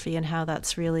photography and how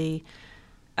that's really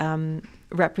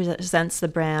represents the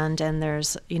brand. And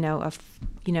there's, you have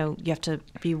to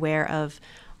be aware of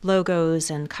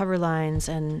logos and cover lines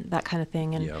and that kind of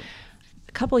thing. And Yep.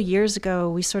 A couple of years ago,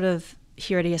 we sort of,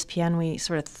 here at ESPN, we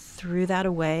sort of threw that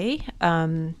away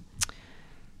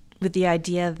with the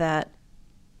idea that,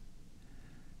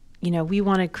 we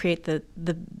want to create the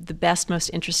best, most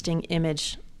interesting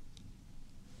image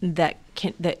that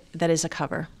is a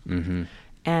cover. Mm-hmm.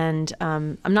 And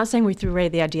I'm not saying we threw away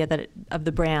the idea of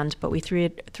the brand, but we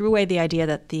threw away the idea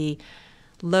that the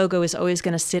logo is always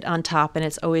going to sit on top and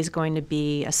it's always going to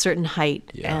be a certain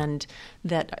height, Yeah. and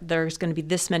that there's going to be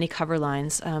this many cover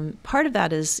lines. Part of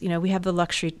that is, we have the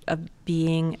luxury of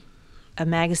being a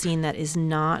magazine that is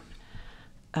not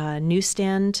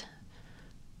newsstand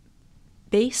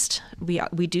based.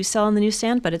 We do sell on the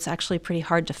newsstand, but it's actually pretty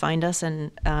hard to find us,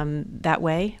 and that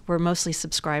way we're mostly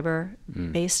subscriber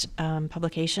based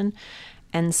publication,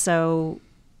 and so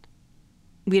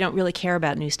we don't really care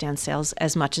about newsstand sales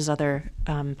as much as other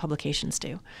publications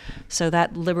do. So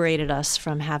that liberated us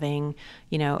from having,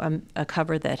 a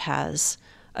cover that has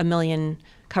 1 million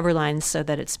cover lines so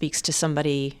that it speaks to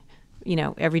somebody,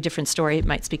 every different story, it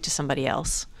might speak to somebody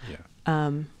else.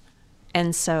 Yeah.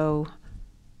 And so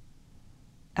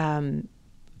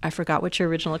I forgot what your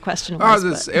original question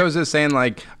was. It was just saying,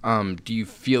 like, do you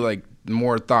feel like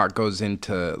more thought goes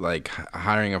into like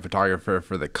hiring a photographer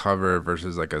for the cover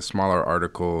versus like a smaller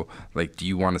article? Like, do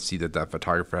you want to see that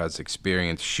photographer has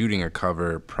experience shooting a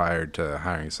cover prior to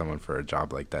hiring someone for a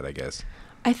job like that, I guess?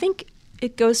 I think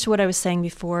it goes to what I was saying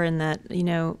before, in that,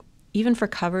 even for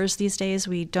covers these days,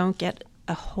 we don't get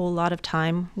a whole lot of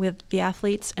time with the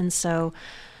athletes. And so,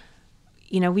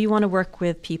 we want to work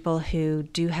with people who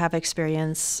do have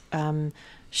experience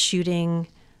shooting,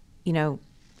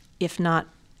 if not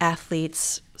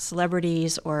athletes,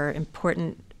 celebrities, or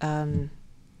important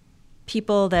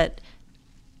people that,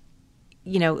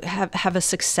 have a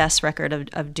success record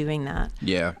of doing that.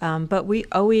 Yeah. But we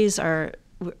always are,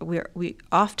 we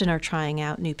often are trying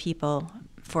out new people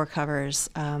for covers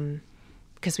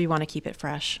because we want to keep it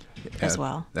fresh as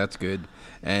well. That's good.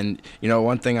 And,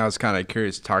 one thing I was kind of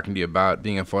curious talking to you about,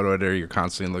 being a photo editor, you're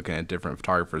constantly looking at different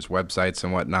photographers' websites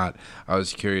and whatnot. I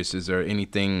was curious, is there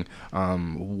anything,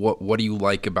 what do you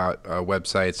like about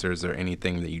websites, or is there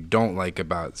anything that you don't like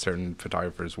about certain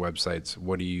photographers' websites?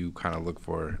 What do you kind of look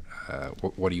for?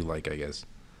 What do you like, I guess?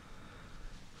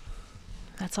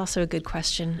 That's also a good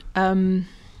question. I'm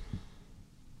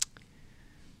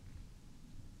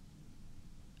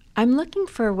looking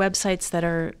for websites that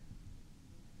are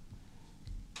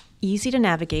easy to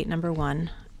navigate, number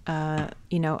one. I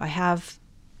have,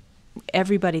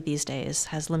 everybody these days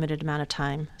has limited amount of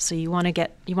time. So you want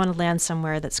to land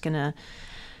somewhere that's going to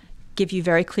give you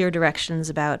very clear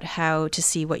directions about how to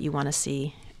see what you want to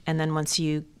see. And then once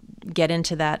you get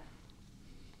into that,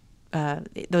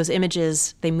 those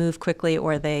images, they move quickly,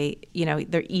 or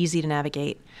they're easy to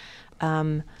navigate.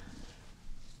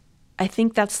 I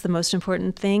think that's the most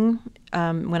important thing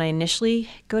when I initially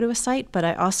go to a site, but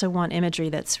I also want imagery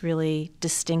that's really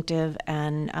distinctive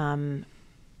and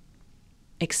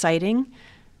exciting,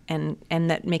 and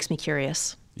that makes me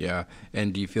curious. Yeah.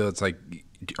 And do you feel it's like,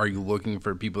 are you looking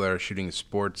for people that are shooting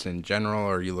sports in general,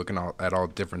 or are you looking at all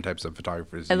different types of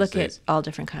photographers these I look days? at all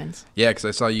different kinds. Yeah, because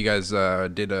I saw you guys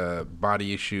did a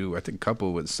body issue, I think,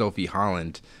 couple with Sophie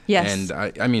Holland. Yes.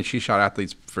 And I mean, she shot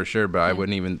athletes for sure, but I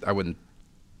wouldn't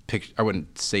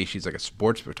say she's like a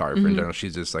sports photographer in general.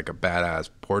 She's just like a badass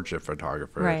portrait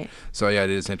photographer. Right. So yeah, it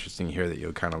is interesting to hear that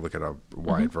you kind of look at a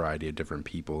wide variety of different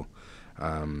people.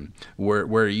 Where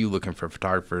are you looking for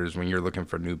photographers when you're looking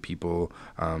for new people?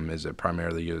 Is it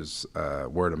primarily as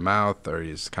word of mouth, or are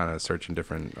you just kind of searching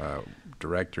different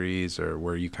directories, or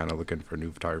where are you kind of looking for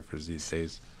new photographers these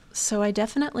days? So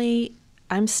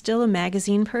I'm still a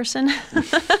magazine person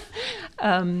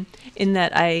in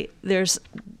that there's,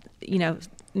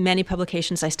 many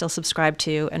publications I still subscribe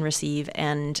to and receive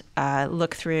and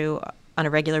look through on a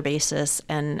regular basis,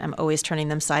 and I'm always turning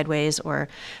them sideways or,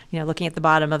 looking at the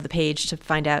bottom of the page to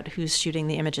find out who's shooting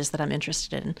the images that I'm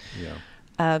interested in.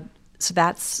 Yeah. So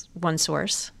that's one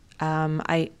source.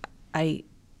 I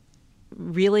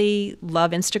really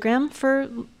love Instagram for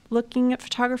looking at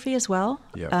photography as well.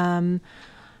 Yeah.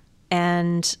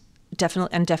 And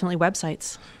definitely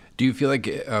websites. Do you feel like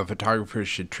photographers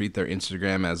should treat their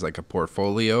Instagram as like a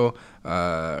portfolio,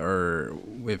 or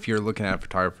if you're looking at a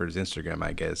photographer's Instagram,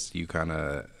 I guess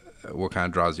what kind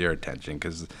of draws your attention?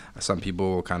 Because some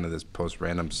people will kind of just post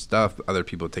random stuff, other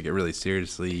people take it really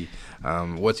seriously.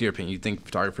 What's your opinion? You think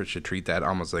photographers should treat that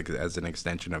almost like as an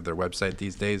extension of their website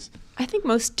these days? I think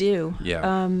most do.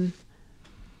 Yeah.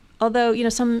 Although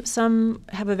some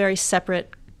have a very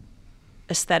separate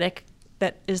aesthetic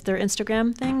that is their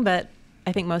Instagram thing, but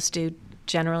I think most do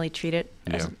generally treat it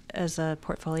as a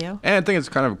portfolio. And I think it's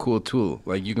kind of a cool tool.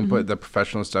 Like you can put the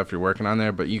professional stuff you're working on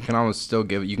there, but you can almost still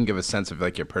give a sense of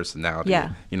like your personality.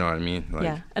 Yeah. You know what I mean? Like,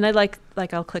 yeah. And I like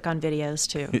I'll click on videos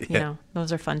too.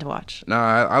 Those are fun to watch. No,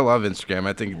 I love Instagram.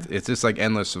 I think it's just like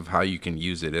endless of how you can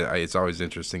use it. It's always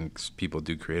interesting. People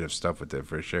do creative stuff with it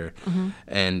for sure. Mm-hmm.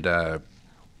 And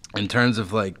in terms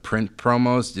of like print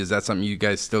promos, is that something you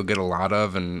guys still get a lot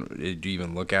of? And do you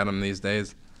even look at them these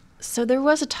days? So there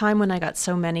was a time when I got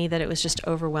so many that it was just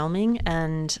overwhelming,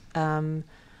 and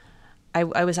I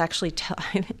was actually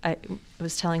I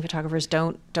was telling photographers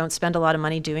don't spend a lot of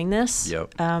money doing this.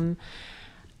 Yep. I'm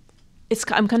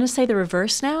going to say the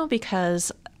reverse now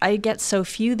because I get so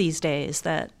few these days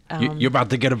that you're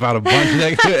about to get about a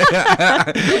bunch.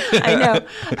 I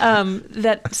know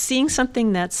that seeing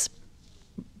something that's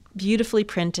beautifully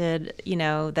printed,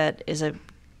 that is a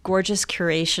gorgeous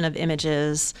curation of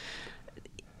images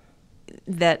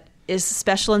that is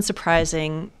special and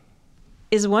surprising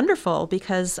is wonderful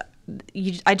because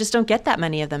I just don't get that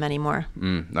many of them anymore.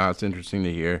 No, it's interesting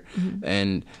to hear. Mm-hmm.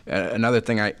 And another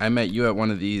thing, I met you at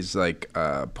one of these like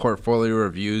portfolio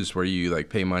reviews where you like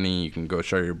pay money, you can go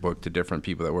show your book to different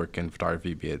people that work in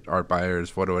photography, be it art buyers,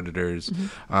 photo editors.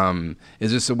 Mm-hmm.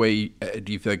 Is this a way,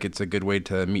 do you feel like it's a good way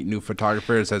to meet new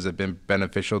photographers? Has it been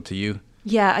beneficial to you?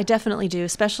 Yeah, I definitely do,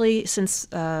 especially since,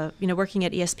 working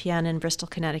at ESPN in Bristol,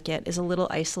 Connecticut is a little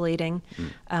isolating.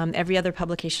 Every other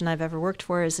publication I've ever worked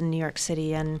for is in New York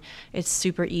City, and it's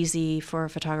super easy for a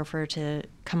photographer to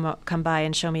come by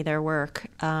and show me their work.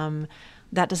 That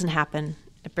doesn't happen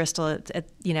at Bristol. It's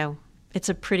you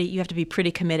have to be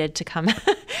pretty committed to come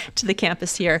to the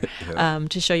campus here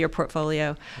to show your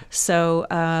portfolio. So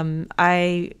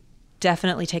I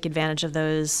definitely take advantage of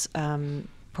those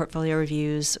portfolio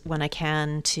reviews when I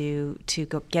can to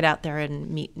go get out there and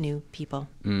meet new people.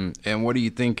 And what do you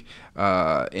think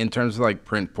in terms of like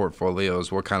print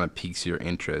portfolios, what kind of piques your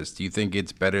interest? Do you think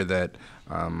it's better that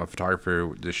a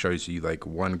photographer just shows you like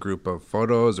one group of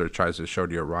photos or tries to show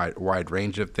you a wide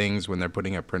range of things when they're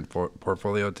putting a print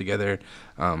portfolio together?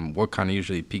 What kind of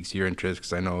usually piques your interest?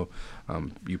 Because I know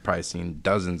you've probably seen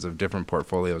dozens of different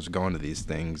portfolios going to these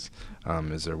things.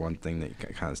 Is there one thing that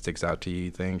kind of sticks out to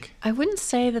you think? I wouldn't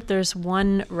say that there's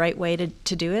one right way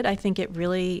to do it. I think it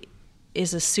really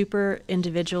is a super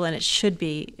individual, and it should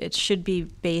be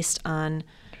based on,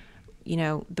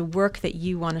 the work that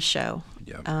you want to show.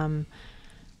 Yep.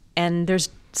 And there's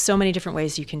so many different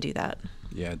ways you can do that.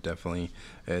 Yeah, definitely.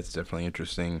 It's definitely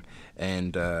interesting.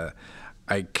 And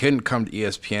I couldn't come to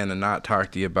ESPN and not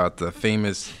talk to you about the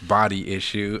famous body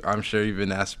issue. I'm sure you've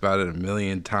been asked about it a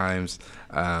million times.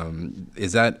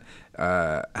 Is that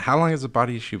how long has the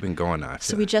body issue been going on?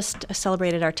 So we just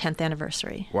celebrated our 10th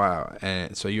anniversary. Wow.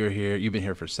 And so you've been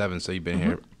here for 7, so you've been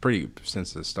here pretty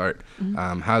since the start.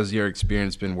 How's your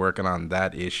experience been working on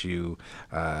that issue?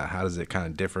 How does it kind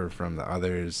of differ from the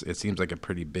others? It seems like a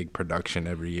pretty big production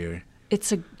every year.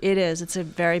 It is. It's a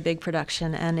very big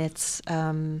production, and it's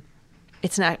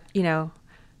not,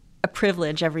 a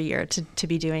privilege every year to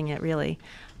be doing it, really.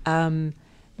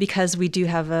 Because we do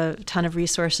have a ton of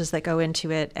resources that go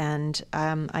into it, and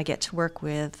I get to work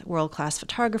with world-class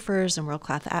photographers and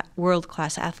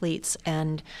world-class athletes.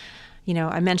 And,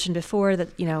 I mentioned before that,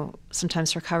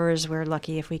 sometimes for covers we're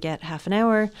lucky if we get half an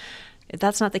hour.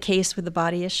 That's not the case with the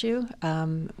body issue.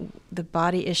 The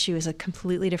body issue is a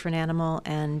completely different animal,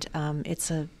 and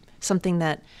it's something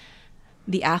that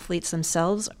the athletes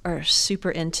themselves are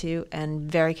super into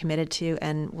and very committed to,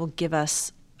 and will give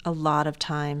us a lot of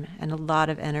time and a lot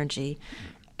of energy.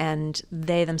 and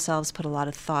they themselves put a lot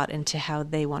of thought into how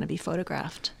they want to be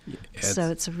photographed.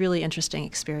 So it's a really interesting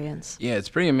experience. Yeah, it's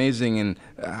pretty amazing. And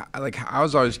I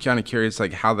was always kind of curious,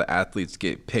 like, how the athletes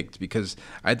get picked, because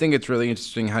I think it's really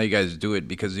interesting how you guys do it,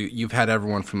 because you've had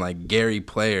everyone from like Gary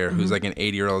Player, who's like an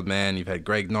 80-year-old man. You've had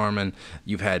Greg Norman.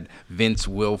 You've had Vince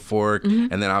Wilfork.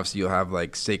 And then obviously you'll have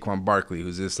like Saquon Barkley,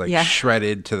 who's just like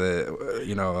shredded to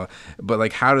the, but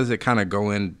like, how does it kind of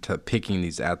go into picking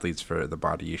these athletes for the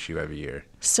body issue every year?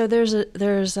 So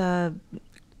there's a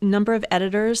number of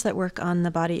editors that work on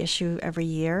the body issue every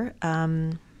year.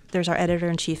 There's our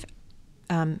editor-in-chief,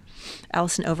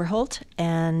 Allison Overholt,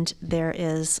 and there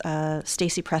is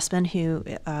Stacy Pressman, who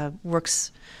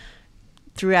works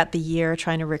throughout the year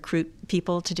trying to recruit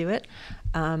people to do it.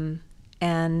 And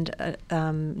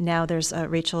now there's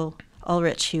Rachel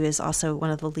Ulrich, who is also one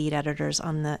of the lead editors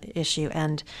on the issue.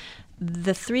 And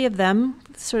the three of them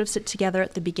sort of sit together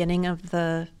at the beginning of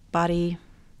the body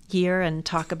year and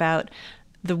talk about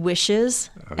the wishes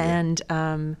and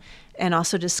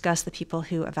also discuss the people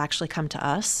who have actually come to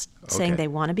us saying they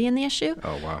want to be in the issue.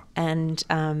 Oh, wow.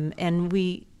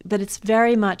 But it's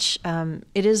very much,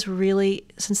 it is really,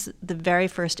 since the very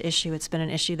first issue, it's been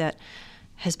an issue that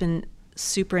has been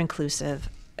super inclusive.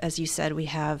 As you said, we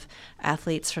have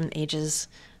athletes from ages,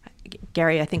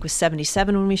 Gary, I think, was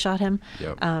 77 when we shot him,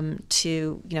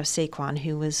 to, Saquon,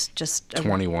 who was just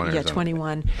 21 or something.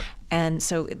 21. And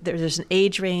so there's an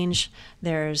age range.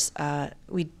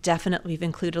 We've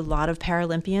included a lot of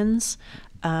Paralympians.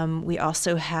 We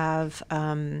also have,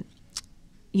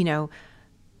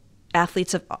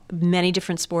 athletes of many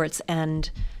different sports, and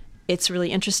it's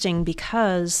really interesting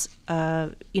because,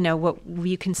 what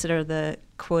we consider the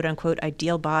quote-unquote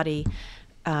ideal body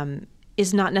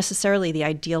is not necessarily the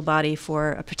ideal body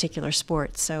for a particular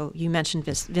sport. So you mentioned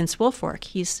Vince Wilfork.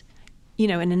 He's,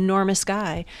 an enormous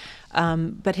guy,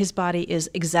 but his body is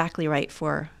exactly right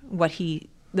for what the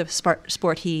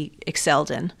sport he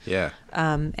excelled in. Yeah.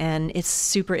 And it's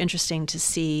super interesting to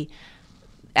see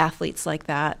athletes like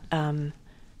that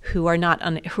who are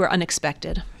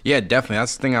unexpected. Yeah, definitely.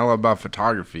 That's the thing I love about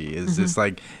photography is just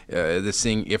like the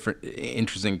seeing different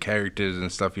interesting characters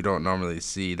and stuff you don't normally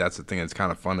see. That's the thing that's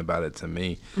kind of fun about it to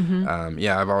me.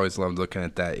 I've always loved looking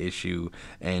at that issue,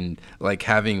 and like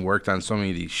having worked on so many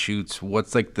of these shoots,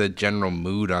 what's like the general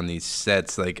mood on these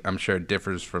sets? Like, I'm sure it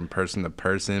differs from person to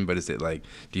person, but is it like,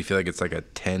 do you feel like it's like a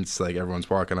tense, like everyone's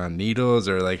walking on needles,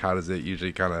 or like how does it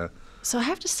usually kind of? So I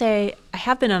have to say, I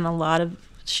have been on a lot of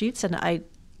shoots, and I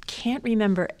can't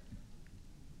remember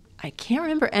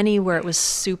any where it was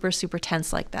super, super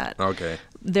tense like that. Okay.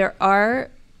 There are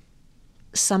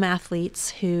some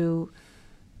athletes who,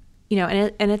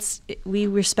 we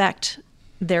respect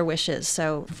their wishes.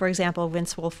 So, for example,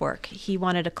 Vince Wilfork, he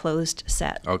wanted a closed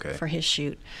set for his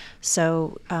shoot.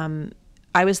 So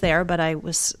I was there, but I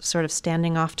was sort of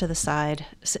standing off to the side,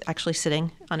 actually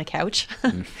sitting on a couch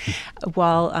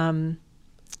while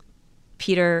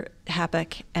Peter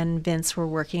Hapek and Vince were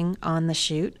working on the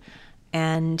shoot,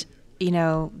 and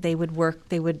Vince's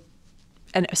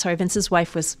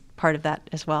wife was part of that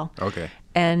as well. Okay.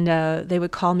 And they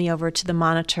would call me over to the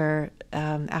monitor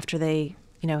after they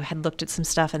had looked at some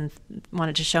stuff and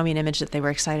wanted to show me an image that they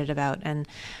were excited about, and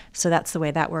so that's the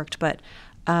way that worked. But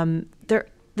there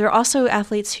are also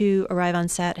athletes who arrive on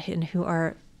set and who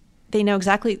are. They know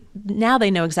exactly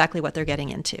what they're getting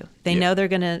into. They know they're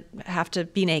going to have to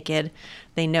be naked.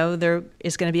 They know there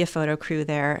is going to be a photo crew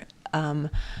there.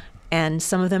 And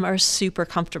some of them are super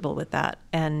comfortable with that.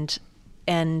 And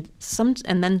then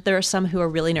there are some who are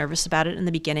really nervous about it in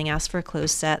the beginning, ask for a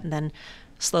closed set, and then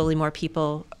slowly more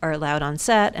people are allowed on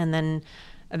set, and then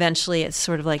eventually it's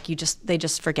sort of like they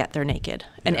just forget they're naked,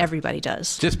 and everybody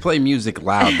does. Just play music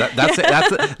loud. That's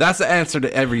the answer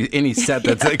to any set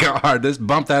that's like hard. Just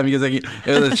bump that music.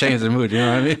 It'll just change the mood. You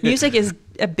know what I mean? Music is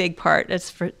a big part.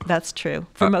 That's true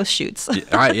for most shoots.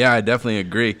 I definitely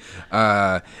agree.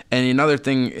 And another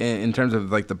thing in terms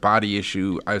of like the body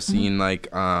issue, I've seen like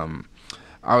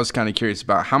I was kind of curious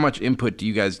about how much input do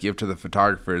you guys give to the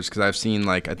photographers? Because I've seen,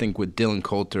 like, I think with Dylan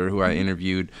Coulter, who I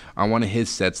interviewed, on one of his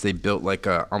sets, they built like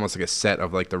almost like a set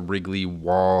of like the Wrigley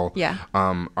wall. Yeah.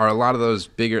 Are a lot of those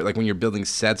bigger, like when you're building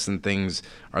sets and things,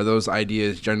 are those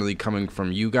ideas generally coming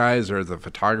from you guys or the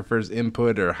photographer's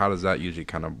input, or how does that usually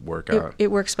kind of work out?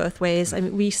 It works both ways. I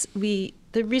mean,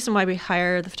 the reason why we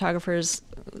hire the photographers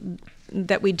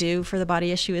that we do for the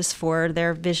body issue is for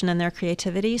their vision and their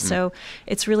creativity. So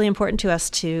it's really important to us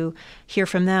to hear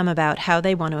from them about how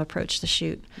they want to approach the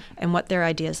shoot and what their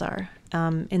ideas are.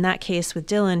 In that case with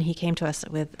Dylan, he came to us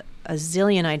with a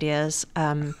zillion ideas,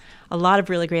 a lot of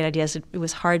really great ideas. It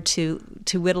was hard to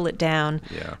whittle it down.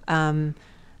 Yeah.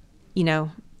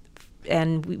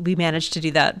 we managed to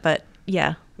do that. But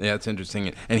yeah. Yeah, it's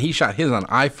interesting. And he shot his on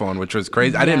iPhone, which was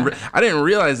crazy. I didn't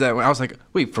realize that. When I was like,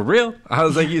 wait, for real? I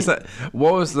was like, you said,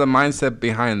 what was the mindset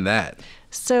behind that?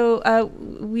 So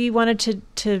we wanted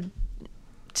to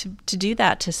do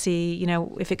that, to see, you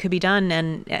know, if it could be done,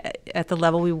 and at the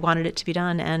level we wanted it to be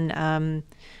done. And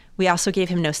we also gave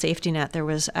him no safety net. There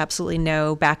was absolutely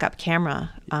no backup camera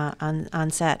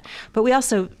on set. But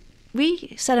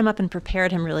we set him up and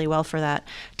prepared him really well for that.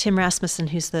 Tim Rasmussen,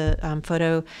 who's the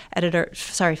photo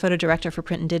director for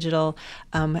Print and Digital,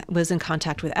 was in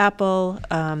contact with Apple.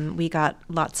 We got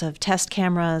lots of test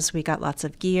cameras. We got lots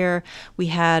of gear. We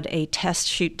had a test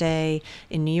shoot day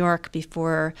in New York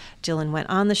before Dylan went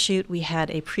on the shoot. We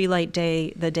had a pre-light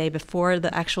day the day before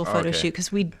the actual photo shoot,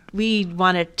 because we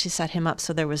wanted to set him up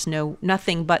so there was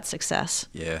nothing but success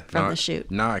from the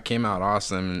shoot. No, it came out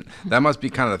awesome. That must be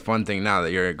kind of the fun thing now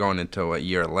that you're going into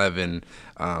year 11,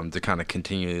 to kind of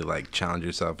continually like challenge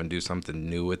yourself and do something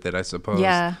new with it, I suppose.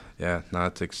 Yeah. No,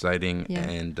 it's exciting. Yeah.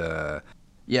 And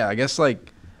I guess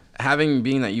like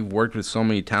being that you've worked with so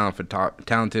many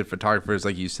talented photographers,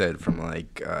 like you said, from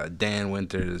like Dan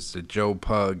Winters to Joe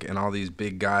Pug and all these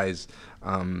big guys,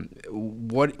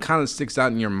 what kind of sticks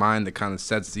out in your mind that kind of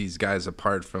sets these guys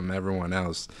apart from everyone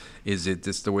else? Is it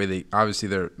just the way they, obviously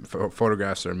their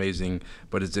photographs are amazing,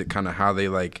 but is it kind of how they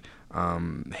like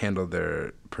handle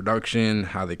their production,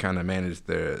 how they kind of manage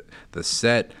the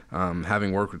set?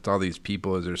 Having worked with all these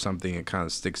people, is there something that kind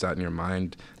of sticks out in your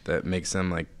mind that makes them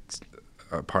like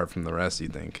apart from the rest, you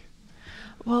think?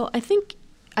 Well, I think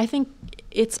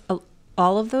it's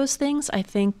all of those things. I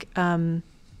think, but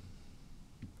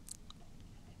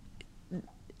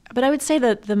I would say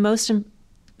that the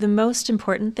most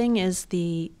important thing is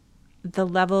the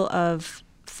level of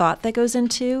thought that goes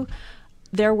into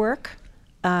their work,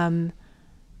 and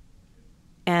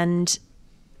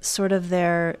sort of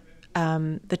their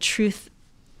the truth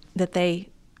that they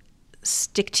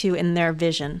stick to in their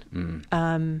vision.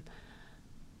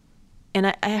 And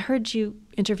I heard you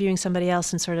interviewing somebody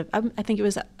else, and sort of, I think it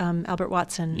was Albert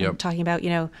Watson, talking about, you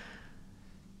know,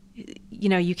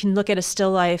 you can look at a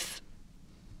still life,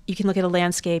 you can look at a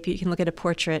landscape, you can look at a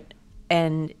portrait,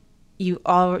 and you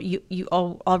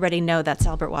already know that's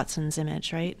Albert Watson's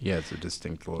image, right? Yeah, it's a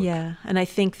distinct look. Yeah, and I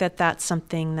think that that's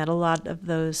something that a lot of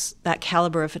that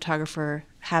caliber of photographer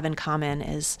have in common,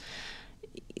 is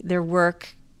their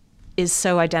work is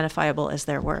so identifiable as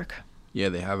their work. Yeah,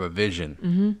 they have a vision.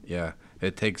 Mm-hmm. Yeah,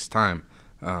 it takes time.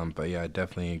 But yeah, I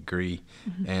definitely agree.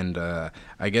 Mm-hmm. And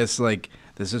I guess like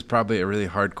this is probably a really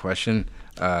hard question,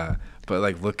 but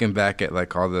like looking back at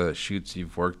like all the shoots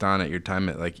you've worked on at your time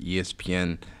at like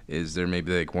ESPN, is there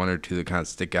maybe like one or two that kind of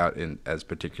stick out as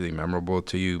particularly memorable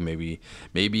to you? Maybe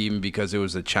even because it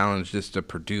was a challenge just to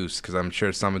produce, because I'm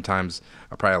sure sometimes,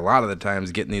 or probably a lot of the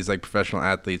times, getting these like professional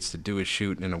athletes to do a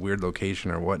shoot in a weird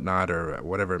location or whatnot, or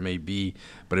whatever it may be.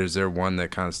 But is there one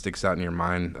that kind of sticks out in your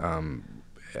mind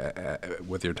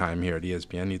with your time here at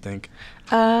ESPN, you think?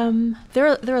 There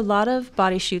are a lot of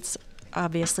body shoots,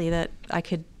 obviously, that I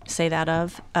could say that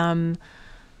of. I'm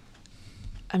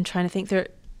trying to think.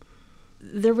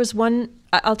 There was one.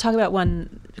 I'll talk about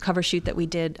one cover shoot that we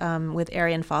did with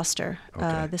Arian Foster.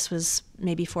 Okay. This was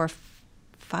maybe 4 or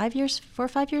 5 years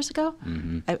ago.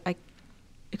 Mm-hmm.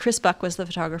 Chris Buck was the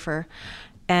photographer,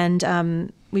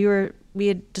 and we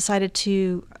had decided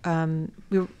to.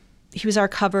 He was our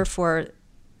cover for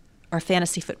our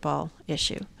fantasy football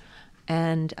issue.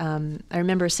 And I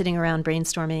remember sitting around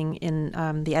brainstorming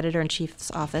in the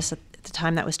editor-in-chief's office. At the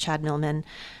time, that was Chad Millman,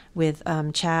 with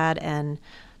Chad and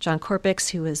John Korpix,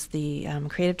 who was the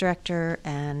creative director,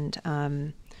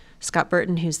 and Scott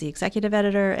Burton, who's the executive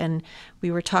editor. And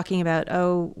we were talking about,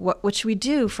 what should we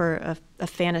do for a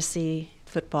fantasy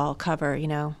football cover? You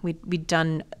know, we'd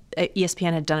done,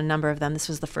 ESPN had done a number of them. This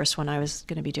was the first one I was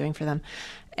going to be doing for them.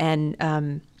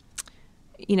 And,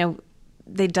 you know,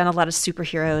 they'd done a lot of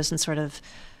superheroes and sort of,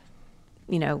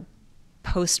 you know,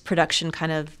 post-production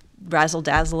kind of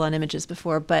razzle-dazzle on images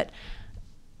before, but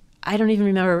I don't even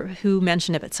remember who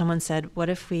mentioned it, but someone said, what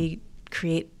if we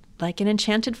create like an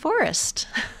enchanted forest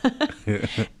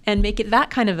and make it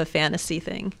that kind of a fantasy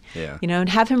thing? Yeah. You know, and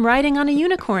have him riding on a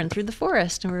unicorn through the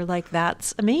forest. And we were like,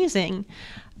 that's amazing.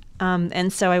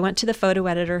 And so I went to the photo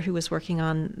editor who was working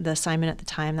on the assignment at the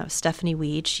time. That was Stephanie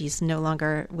Weed. She's no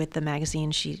longer with the magazine.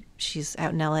 She's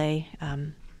out in LA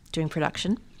doing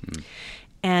production. Mm.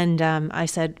 And I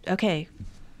said, okay,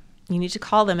 you need to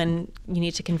call them and you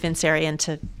need to convince Arian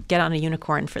to get on a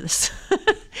unicorn for this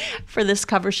for this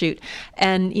cover shoot.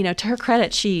 And, you know, to her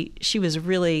credit, she was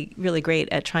really, really great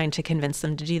at trying to convince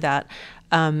them to do that.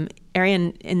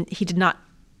 Arian, and he did not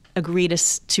agree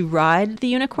to ride the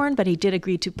unicorn, but he did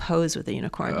agree to pose with the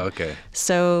unicorn. Okay.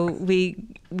 So we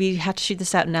had to shoot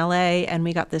this out in LA, and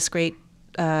we got this great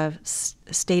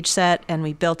stage set, and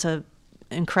we built a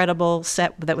incredible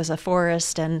set that was a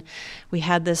forest, and we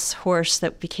had this horse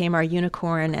that became our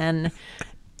unicorn, and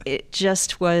it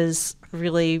just was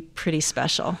really pretty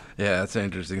special. Yeah, that's an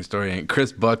interesting story. And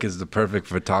Chris Buck is the perfect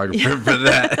photographer for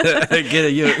that. Get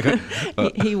a unicorn.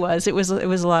 He was. It was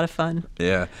a lot of fun.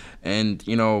 Yeah, and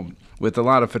with a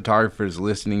lot of photographers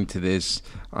listening to this,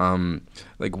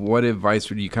 like what advice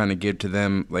would you kind of give to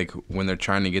them, like when they're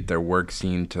trying to get their work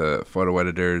seen to photo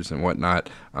editors and whatnot?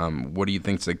 What do you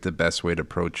think is like the best way to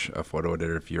approach a photo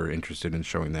editor if you're interested in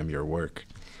showing them your work?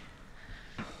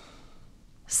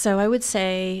 So I would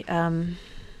say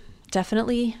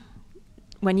definitely,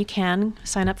 when you can,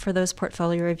 sign up for those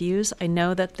portfolio reviews. I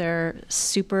know that they're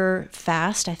super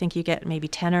fast. I think you get maybe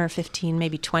 10 or 15,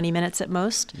 maybe 20 minutes at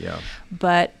most. Yeah.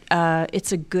 But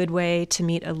it's a good way to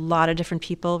meet a lot of different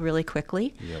people really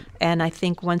quickly. Yep. And I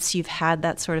think once you've had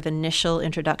that sort of initial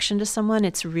introduction to someone,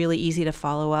 it's really easy to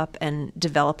follow up and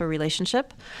develop a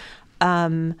relationship.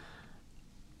 I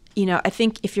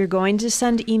think if you're going to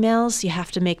send emails, you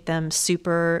have to make them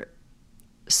super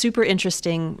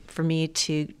interesting for me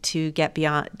to get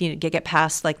beyond, get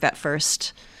past like that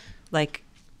first, like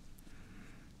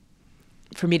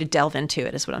for me to delve into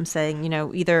it is what I'm saying.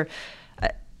 Either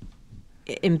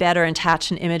embed or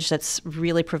attach an image that's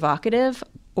really provocative,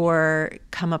 or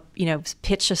come up,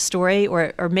 pitch a story,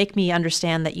 or make me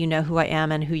understand that you know who I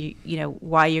am and who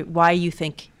why you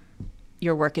think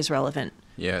your work is relevant.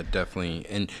 Yeah, definitely.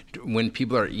 And when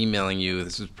people are emailing you,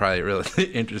 this is probably a really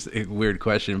interesting, weird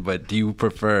question, but do you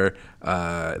prefer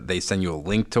they send you a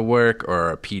link to work or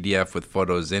a PDF with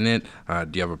photos in it? Do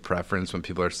you have a preference when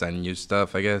people are sending you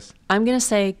stuff, I guess? I'm going to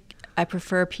say I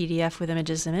prefer a PDF with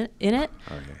images in it. Okay.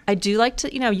 I do like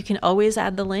to, you can always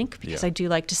add the link because I do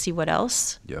like to see what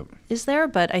else is there,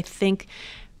 but I think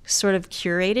sort of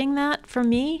curating that for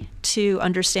me to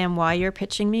understand why you're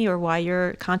pitching me or why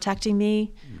you're contacting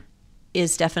me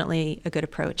is definitely a good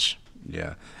approach.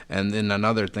 Yeah. And then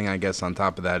another thing, I guess, on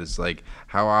top of that is like,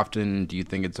 how often do you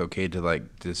think it's okay to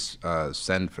like just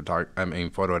send photo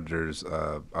editors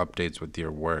updates with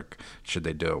your work? Should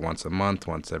they do it once a month,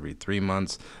 once every 3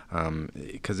 months?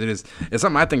 Because it's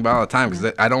something I think about all the time,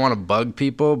 because I don't want to bug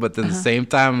people, but at the same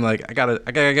time, like I gotta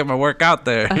get my work out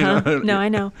there. No, I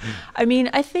know. I mean,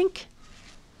 I think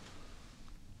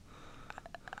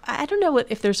I don't know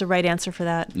if there's a right answer for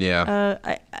that. Yeah.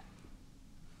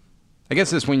 I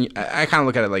guess it's when I kind of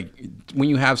look at it like when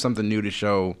you have something new to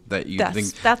show that you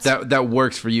think that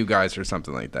works for you guys or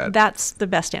something like that. That's the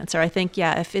best answer. I think,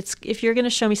 if you're going to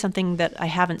show me something that I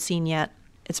haven't seen yet,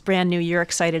 it's brand new, you're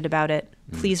excited about it,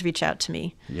 please reach out to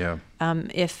me. Yeah.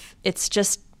 If it's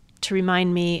just to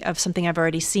remind me of something I've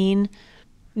already seen,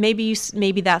 maybe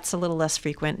that's a little less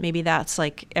frequent. Maybe that's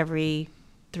like every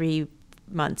 3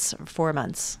 months or 4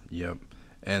 months. Yep.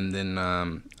 And then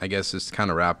I guess just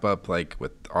kind of wrap up, like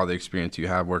with all the experience you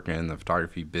have working in the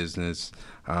photography business,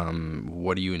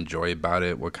 what do you enjoy about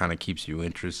it? What kind of keeps you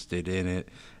interested in it?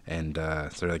 And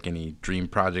is there like any dream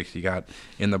projects you got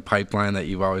in the pipeline that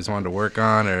you've always wanted to work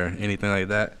on or anything like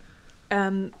that?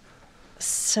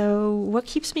 So what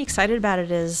keeps me excited about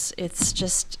it is it's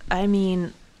just, I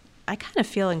kind of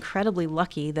feel incredibly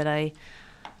lucky that I,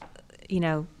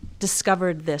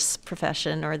 discovered this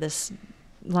profession or this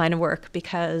line of work,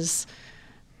 because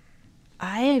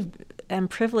I am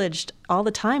privileged all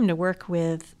the time to work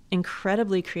with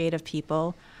incredibly creative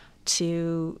people,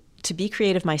 to be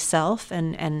creative myself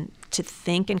and to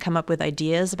think and come up with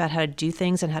ideas about how to do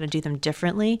things and how to do them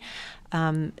differently,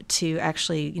 to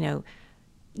actually,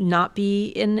 not be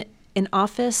in an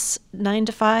office 9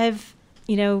 to 5,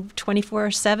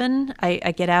 24/7.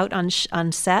 I get out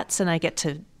on sets and I get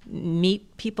to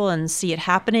meet people and see it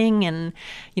happening and,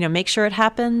 make sure it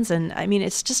happens. And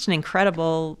it's just an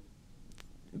incredible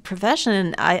profession.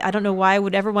 And I don't know why I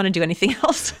would ever want to do anything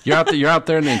else. You're out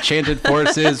there in the enchanted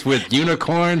forests with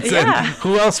unicorns. Yeah. And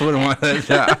who else would want that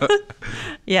job?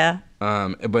 Yeah.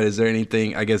 But is there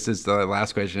anything, I guess this is the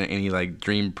last question, any like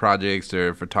dream projects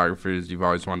or photographers you've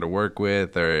always wanted to work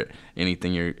with, or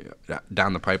anything you're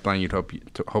down the pipeline you'd hoping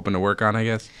to work on, I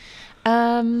guess?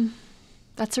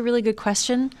 That's a really good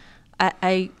question.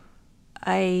 I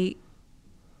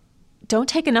don't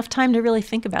take enough time to really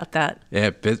think about that. Yeah,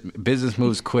 business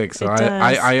moves quick, so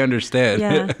I understand.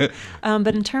 Yeah.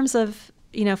 But in terms of,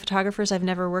 photographers I've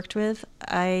never worked with,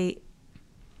 I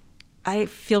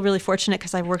feel really fortunate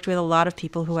because I've worked with a lot of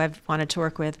people who I've wanted to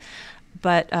work with.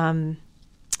 But,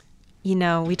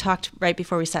 we talked right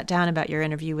before we sat down about your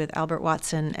interview with Albert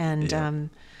Watson,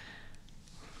 and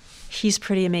He's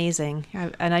pretty amazing,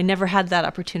 and I never had that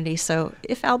opportunity. So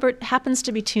if Albert happens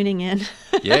to be tuning in,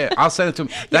 yeah, I'll send it to him.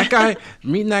 That guy,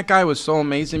 meeting that guy was so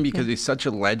amazing because he's such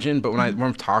a legend. But when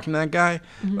I'm talking to that guy,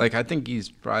 like I think he's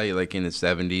probably like in his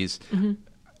 70s.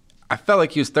 I felt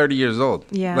like he was 30 years old.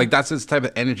 Yeah. Like, that's the type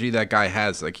of energy that guy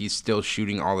has. Like, he's still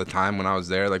shooting all the time. When I was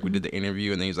there, like, we did the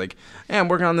interview, and then he's like, hey, I'm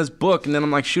working on this book, and then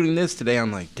I'm, like, shooting this today.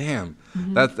 I'm like, damn.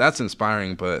 That's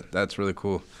inspiring, but that's really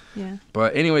cool. Yeah.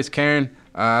 But anyways, Karen,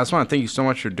 I just want to thank you so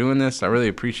much for doing this. I really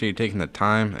appreciate you taking the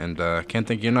time, and can't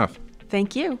thank you enough.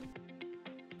 Thank you.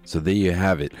 So there you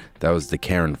have it. That was the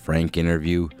Karen Frank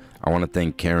interview. I want to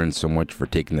thank Karen so much for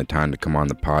taking the time to come on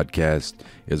the podcast.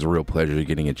 It was a real pleasure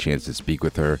getting a chance to speak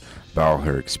with her about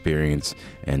her experience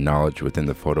and knowledge within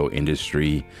the photo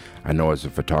industry. I know as a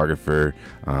photographer,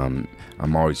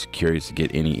 I'm always curious to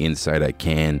get any insight I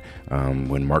can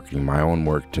when marketing my own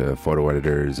work to photo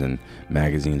editors and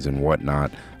magazines and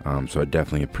whatnot. So I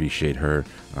definitely appreciate her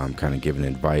kind of giving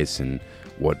advice and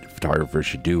what photographers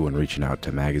should do when reaching out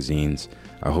to magazines.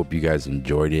 I hope you guys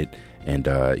enjoyed it. And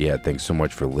yeah, thanks so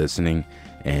much for listening.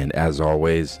 And as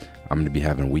always, I'm going to be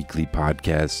having weekly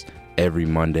podcasts every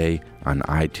Monday on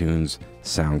iTunes,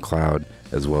 SoundCloud,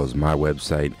 as well as my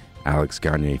website,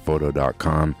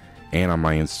 alexgagnephoto.com, and on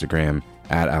my Instagram,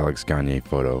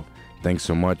 @alexgagnephoto. Thanks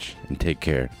so much, and take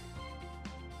care.